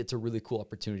I think it's a really cool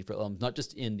opportunity for LLMs, not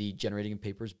just in the generating of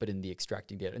papers, but in the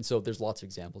extracting data. And so there's lots of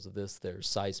examples of this. There's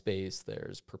SciSpace,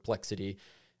 there's Perplexity.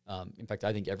 In fact,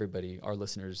 I think everybody, our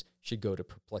listeners, should go to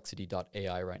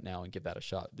perplexity.ai right now and give that a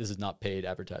shot. This is not paid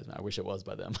advertisement. I wish it was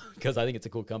by them because I think it's a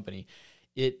cool company.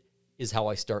 It is how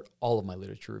I start all of my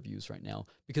literature reviews right now.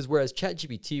 Because whereas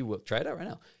ChatGPT will try it out right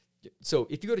now. So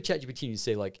if you go to ChatGPT and you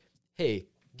say like, hey,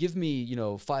 give me,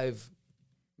 5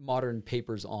 modern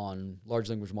papers on large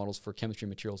language models for chemistry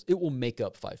materials, it will make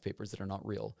up 5 papers that are not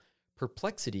real.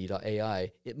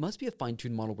 Perplexity.ai, it must be a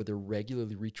fine-tuned model where they're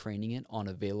regularly retraining it on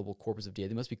available corpus of data.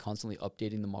 They must be constantly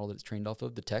updating the model that it's trained off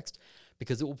of, the text,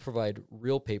 because it will provide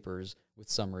real papers with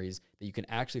summaries that you can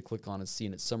actually click on and see,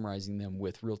 and it's summarizing them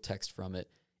with real text from it.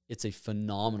 It's a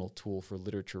phenomenal tool for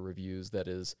literature reviews that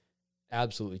has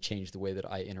absolutely changed the way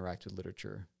that I interact with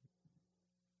literature.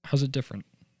 How's it different?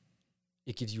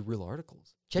 It gives you real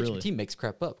articles. ChatGPT Really? makes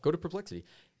crap up. Go to Perplexity.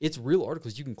 It's real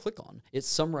articles you can click on. It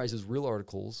summarizes real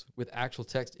articles with actual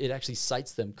text. It actually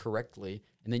cites them correctly,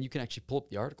 and then you can actually pull up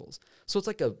the articles. So it's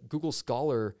like a Google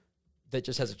Scholar that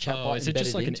just has a chatbot. Oh, is it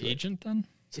just like an into it. agent then?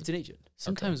 It's an agent.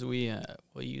 Sometimes we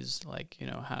will use like,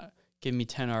 give me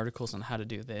 10 articles on how to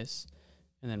do this,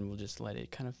 and then we'll just let it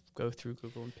kind of go through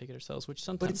Google and pick it ourselves, which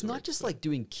sometimes But it's not works, just like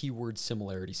doing keyword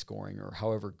similarity scoring or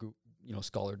however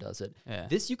Scholar does it. Yeah.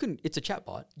 This it's a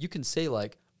chatbot. You can say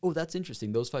like, oh, that's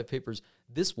interesting. Those 5 papers,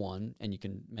 this one, and you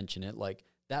can mention it like,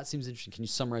 that seems interesting. Can you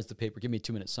summarize the paper? Give me a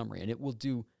 2-minute summary. And it will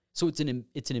do, so it's an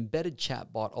embedded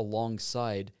chatbot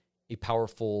alongside a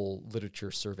powerful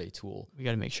literature survey tool. We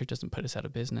got to make sure it doesn't put us out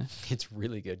of business. It's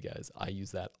really good, guys. I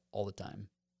use that all the time.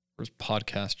 Where's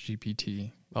Podcast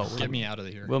GPT? Oh, Get me out of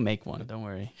here. We'll make one. Don't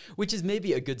worry. Which is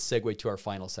maybe a good segue to our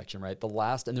final section, right? The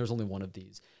last, and there's only one of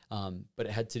these, but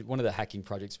one of the hacking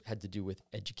projects had to do with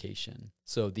education.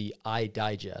 So the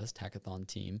iDigest hackathon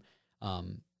team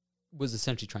was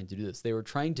essentially trying to do this. They were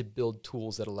trying to build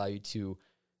tools that allow you to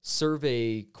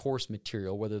survey course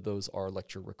material, whether those are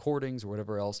lecture recordings or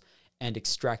whatever else, and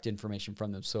extract information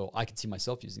from them. So I can see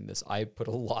myself using this. I put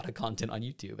a lot of content on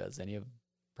YouTube, as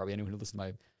probably anyone who listens to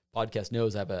my podcast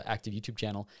knows. I have an active YouTube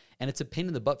channel, and it's a pain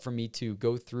in the butt for me to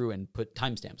go through and put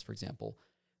timestamps, for example.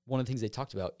 One of the things they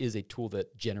talked about is a tool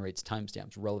that generates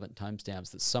timestamps, relevant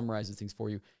timestamps, that summarizes things for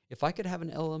you. If I could have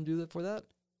an LLM do that for that,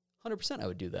 100% I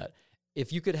would do that.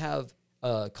 If you could have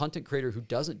a content creator who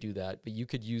doesn't do that, but you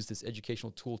could use this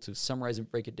educational tool to summarize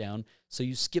and break it down, so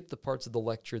you skip the parts of the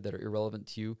lecture that are irrelevant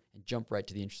to you and jump right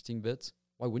to the interesting bits,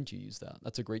 why wouldn't you use that?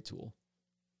 That's a great tool.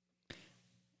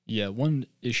 Yeah, one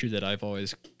issue that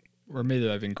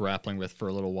I've been grappling with for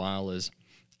a little while is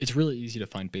it's really easy to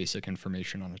find basic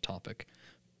information on a topic,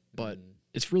 but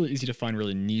it's really easy to find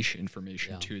really niche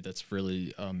information too that's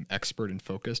really expert and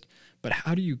focused. But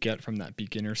how do you get from that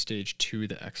beginner stage to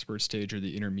the expert stage or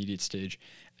the intermediate stage?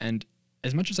 And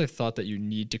as much as I thought that you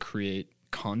need to create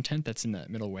content that's in that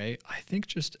middle way, I think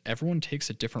just everyone takes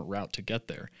a different route to get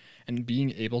there. And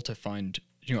being able to find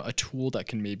a tool that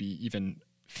can maybe even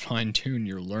fine-tune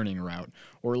your learning route,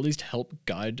 or at least help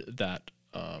guide that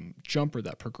jump or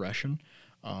that progression,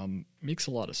 makes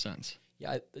a lot of sense.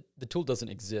 Yeah, the tool doesn't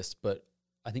exist, but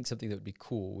I think something that would be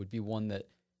cool would be one that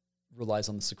relies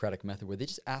on the Socratic method, where they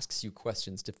just asks you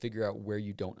questions to figure out where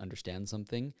you don't understand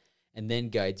something, and then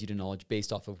guides you to knowledge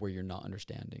based off of where you're not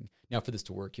understanding. Now, for this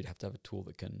to work, you'd have to have a tool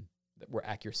where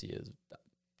accuracy is,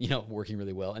 working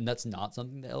really well, and that's not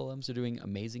something the LLMs are doing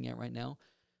amazing at right now.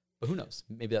 But who knows?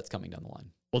 Maybe that's coming down the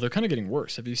line. Well, they're kind of getting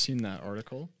worse. Have you seen that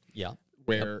article? Yeah.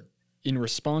 Where in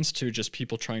response to just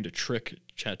people trying to trick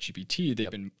ChatGPT, they've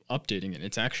been updating it.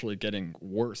 It's actually getting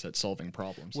worse at solving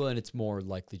problems. Well, and it's more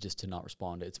likely just to not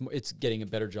respond. It's getting a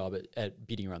better job at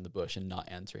beating around the bush and not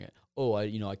answering it. Oh, I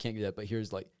can't do that, but here's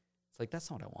it's like,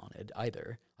 that's not what I wanted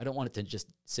either. I don't want it to just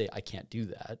say, I can't do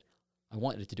that. I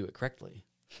want it to do it correctly.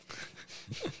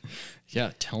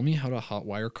 Yeah, tell me how to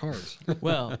hotwire cars.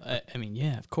 Well,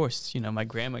 yeah, of course. My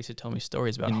grandma used to tell me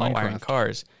stories about In hot Minecraft. wiring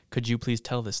cars. Could you please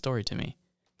tell this story to me?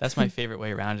 That's my favorite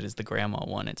way around it, is the grandma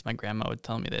one. It's my grandma would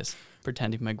tell me this,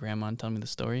 pretend to be my grandma and tell me the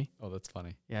story. Oh, that's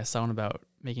funny. Yeah, I saw one about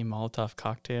making Molotov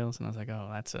cocktails, and I was like,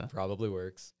 oh, Probably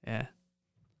works. yeah.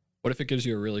 What if it gives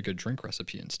you a really good drink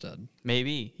recipe instead?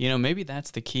 Maybe. Maybe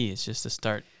that's the key, is just to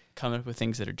start coming up with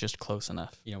things that are just close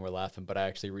enough. We're laughing, but I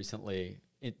actually recently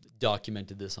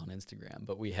documented this on Instagram,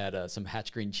 but we had some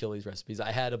Hatch Green Chilies recipes.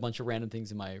 I had a bunch of random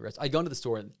things in my recipe. I go into the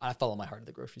store, and I follow my heart at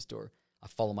the grocery store. I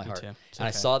follow my heart. too. And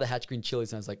I saw the Hatch Green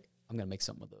Chilies, and I was like, I'm going to make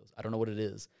something with those. I don't know what it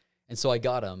is. And so I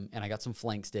got them, and I got some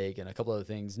flank steak and a couple other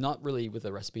things, not really with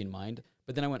a recipe in mind.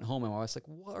 But then I went home, and I was like,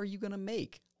 what are you going to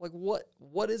make? Like,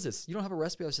 what is this? You don't have a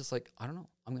recipe? I was just like, I don't know.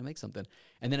 I'm going to make something.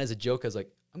 And then as a joke, I was like,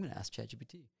 I'm going to ask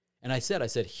ChatGPT. And I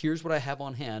said, here's what I have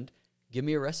on hand. Give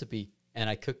me a recipe. And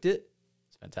I cooked it.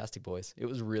 It's fantastic, boys. It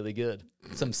was really good.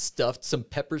 Some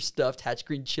pepper stuffed hatch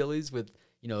green chilies with,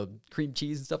 cream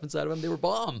cheese and stuff inside of them. They were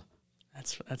bomb.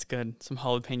 That's good. Some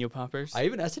jalapeno poppers. I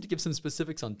even asked it to give some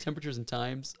specifics on temperatures and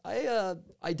times. I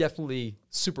definitely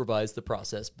supervised the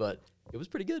process, but it was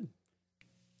pretty good.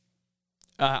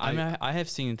 I have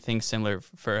seen things similar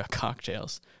for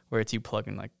cocktails where it's you plug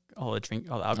in like all the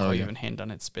alcohol you have in hand on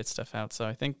it, spit stuff out. So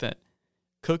I think that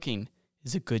cooking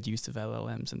is a good use of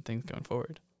LLMs and things going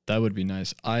forward. That would be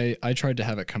nice. I tried to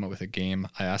have it come up with a game.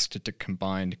 I asked it to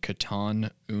combine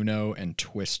Catan, Uno, and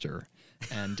Twister,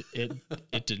 and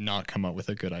it did not come up with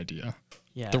a good idea.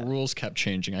 Yeah. The rules kept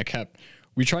changing.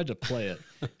 We tried to play it,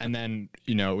 and then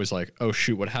it was like, oh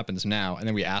shoot, what happens now? And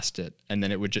then we asked it, and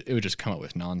then it would just come up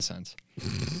with nonsense.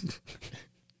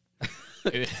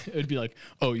 it would be like,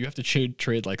 oh, you have to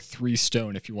trade like 3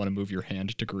 stone if you want to move your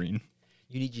hand to green.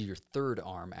 You need your third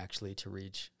arm actually to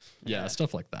reach. Yeah,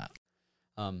 stuff like that.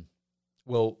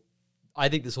 Well, I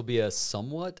think this will be a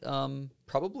somewhat,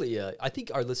 I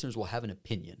think our listeners will have an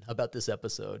opinion about this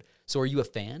episode. So are you a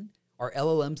fan? Are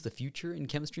LLMs the future in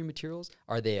chemistry materials?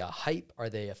 Are they a hype? Are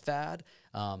they a fad?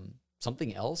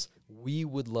 Something else? We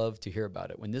would love to hear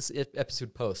about it. When this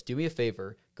episode posts, do me a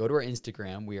favor, go to our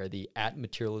Instagram. We are the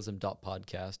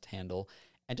 @materialism.podcast handle.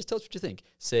 And just tell us what you think.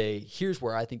 Say, here's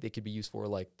where I think they could be used for.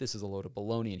 Like, this is a load of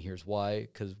baloney, and here's why.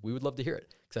 Because we would love to hear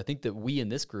it. Because I think that we in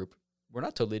this group, we're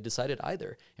not totally decided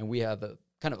either. And we have a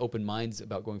kind of open minds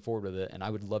about going forward with it. And I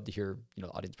would love to hear,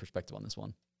 audience perspective on this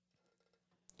one.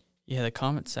 Yeah, the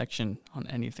comment section on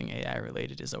anything AI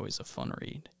related is always a fun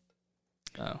read.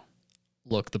 Oh.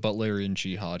 Look, the Butlerian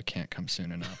Jihad can't come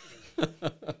soon enough.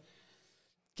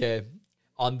 Okay.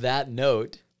 On that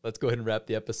note, let's go ahead and wrap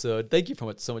the episode. Thank you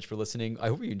so much for listening. I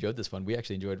hope you enjoyed this one. We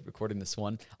actually enjoyed recording this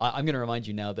one. I'm going to remind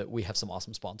you now that we have some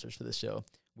awesome sponsors for this show.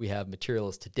 We have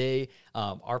Materialist Today.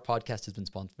 Our podcast has been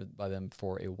sponsored by them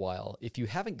for a while. If you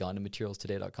haven't gone to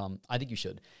materialstoday.com, I think you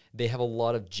should. They have a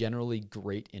lot of generally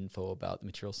great info about the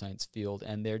material science field,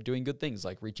 and they're doing good things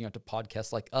like reaching out to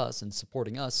podcasts like us and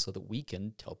supporting us so that we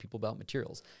can tell people about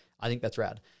materials. I think that's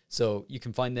rad. So you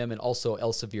can find them, and also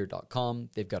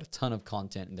elsevier.com. They've got a ton of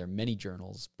content, and there are many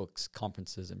journals, books,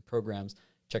 conferences, and programs.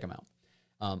 Check them out.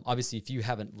 Obviously, if you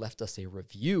haven't left us a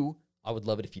review, I would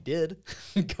love it if you did.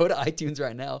 Go to iTunes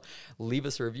right now, leave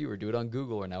us a review, or do it on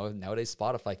Google, or nowadays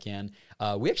Spotify can.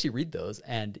 We actually read those,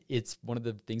 and it's one of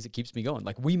the things that keeps me going.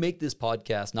 Like, we make this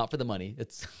podcast not for the money.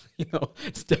 It's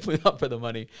it's definitely not for the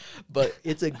money, but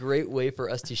it's a great way for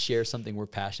us to share something we're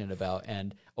passionate about,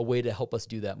 and a way to help us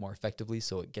do that more effectively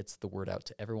so it gets the word out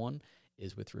to everyone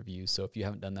is with reviews. So if you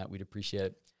haven't done that, we'd appreciate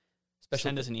it.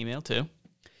 Send us an email too.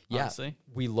 Yeah, honestly.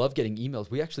 We love getting emails.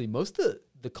 We actually, most of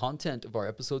the content of our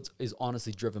episodes is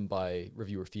honestly driven by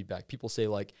reviewer feedback. People say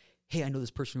like, hey, I know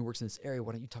this person who works in this area.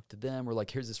 Why don't you talk to them? Or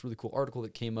like, here's this really cool article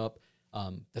that came up.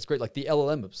 That's great. Like the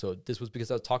LLM episode, this was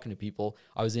because I was talking to people.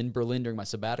 I was in Berlin during my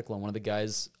sabbatical, and one of the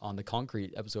guys on the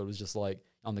concrete episode was just like,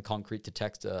 on the concrete to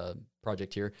text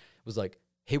project here, was like,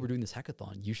 hey, we're doing this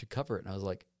hackathon. You should cover it. And I was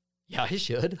like, yeah, I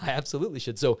should. I absolutely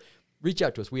should. So reach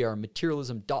out to us. We are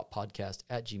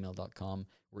materialism.podcast@gmail.com.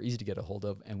 We're easy to get a hold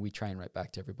of, and we try and write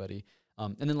back to everybody.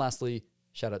 And then lastly,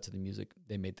 shout out to the music.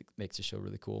 They makes the show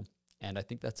really cool. And I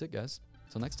think that's it, guys.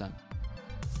 Till next time.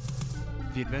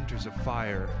 The inventors of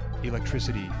fire,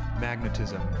 electricity,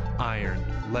 magnetism, iron,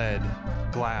 lead,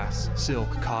 glass,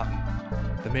 silk, cotton,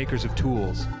 the makers of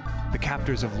tools, the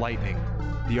captors of lightning,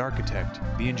 the architect,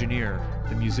 the engineer,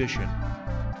 the musician,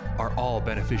 are all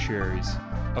beneficiaries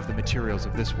of the materials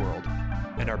of this world,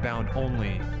 and are bound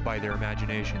only by their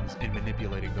imaginations in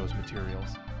manipulating those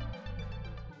materials.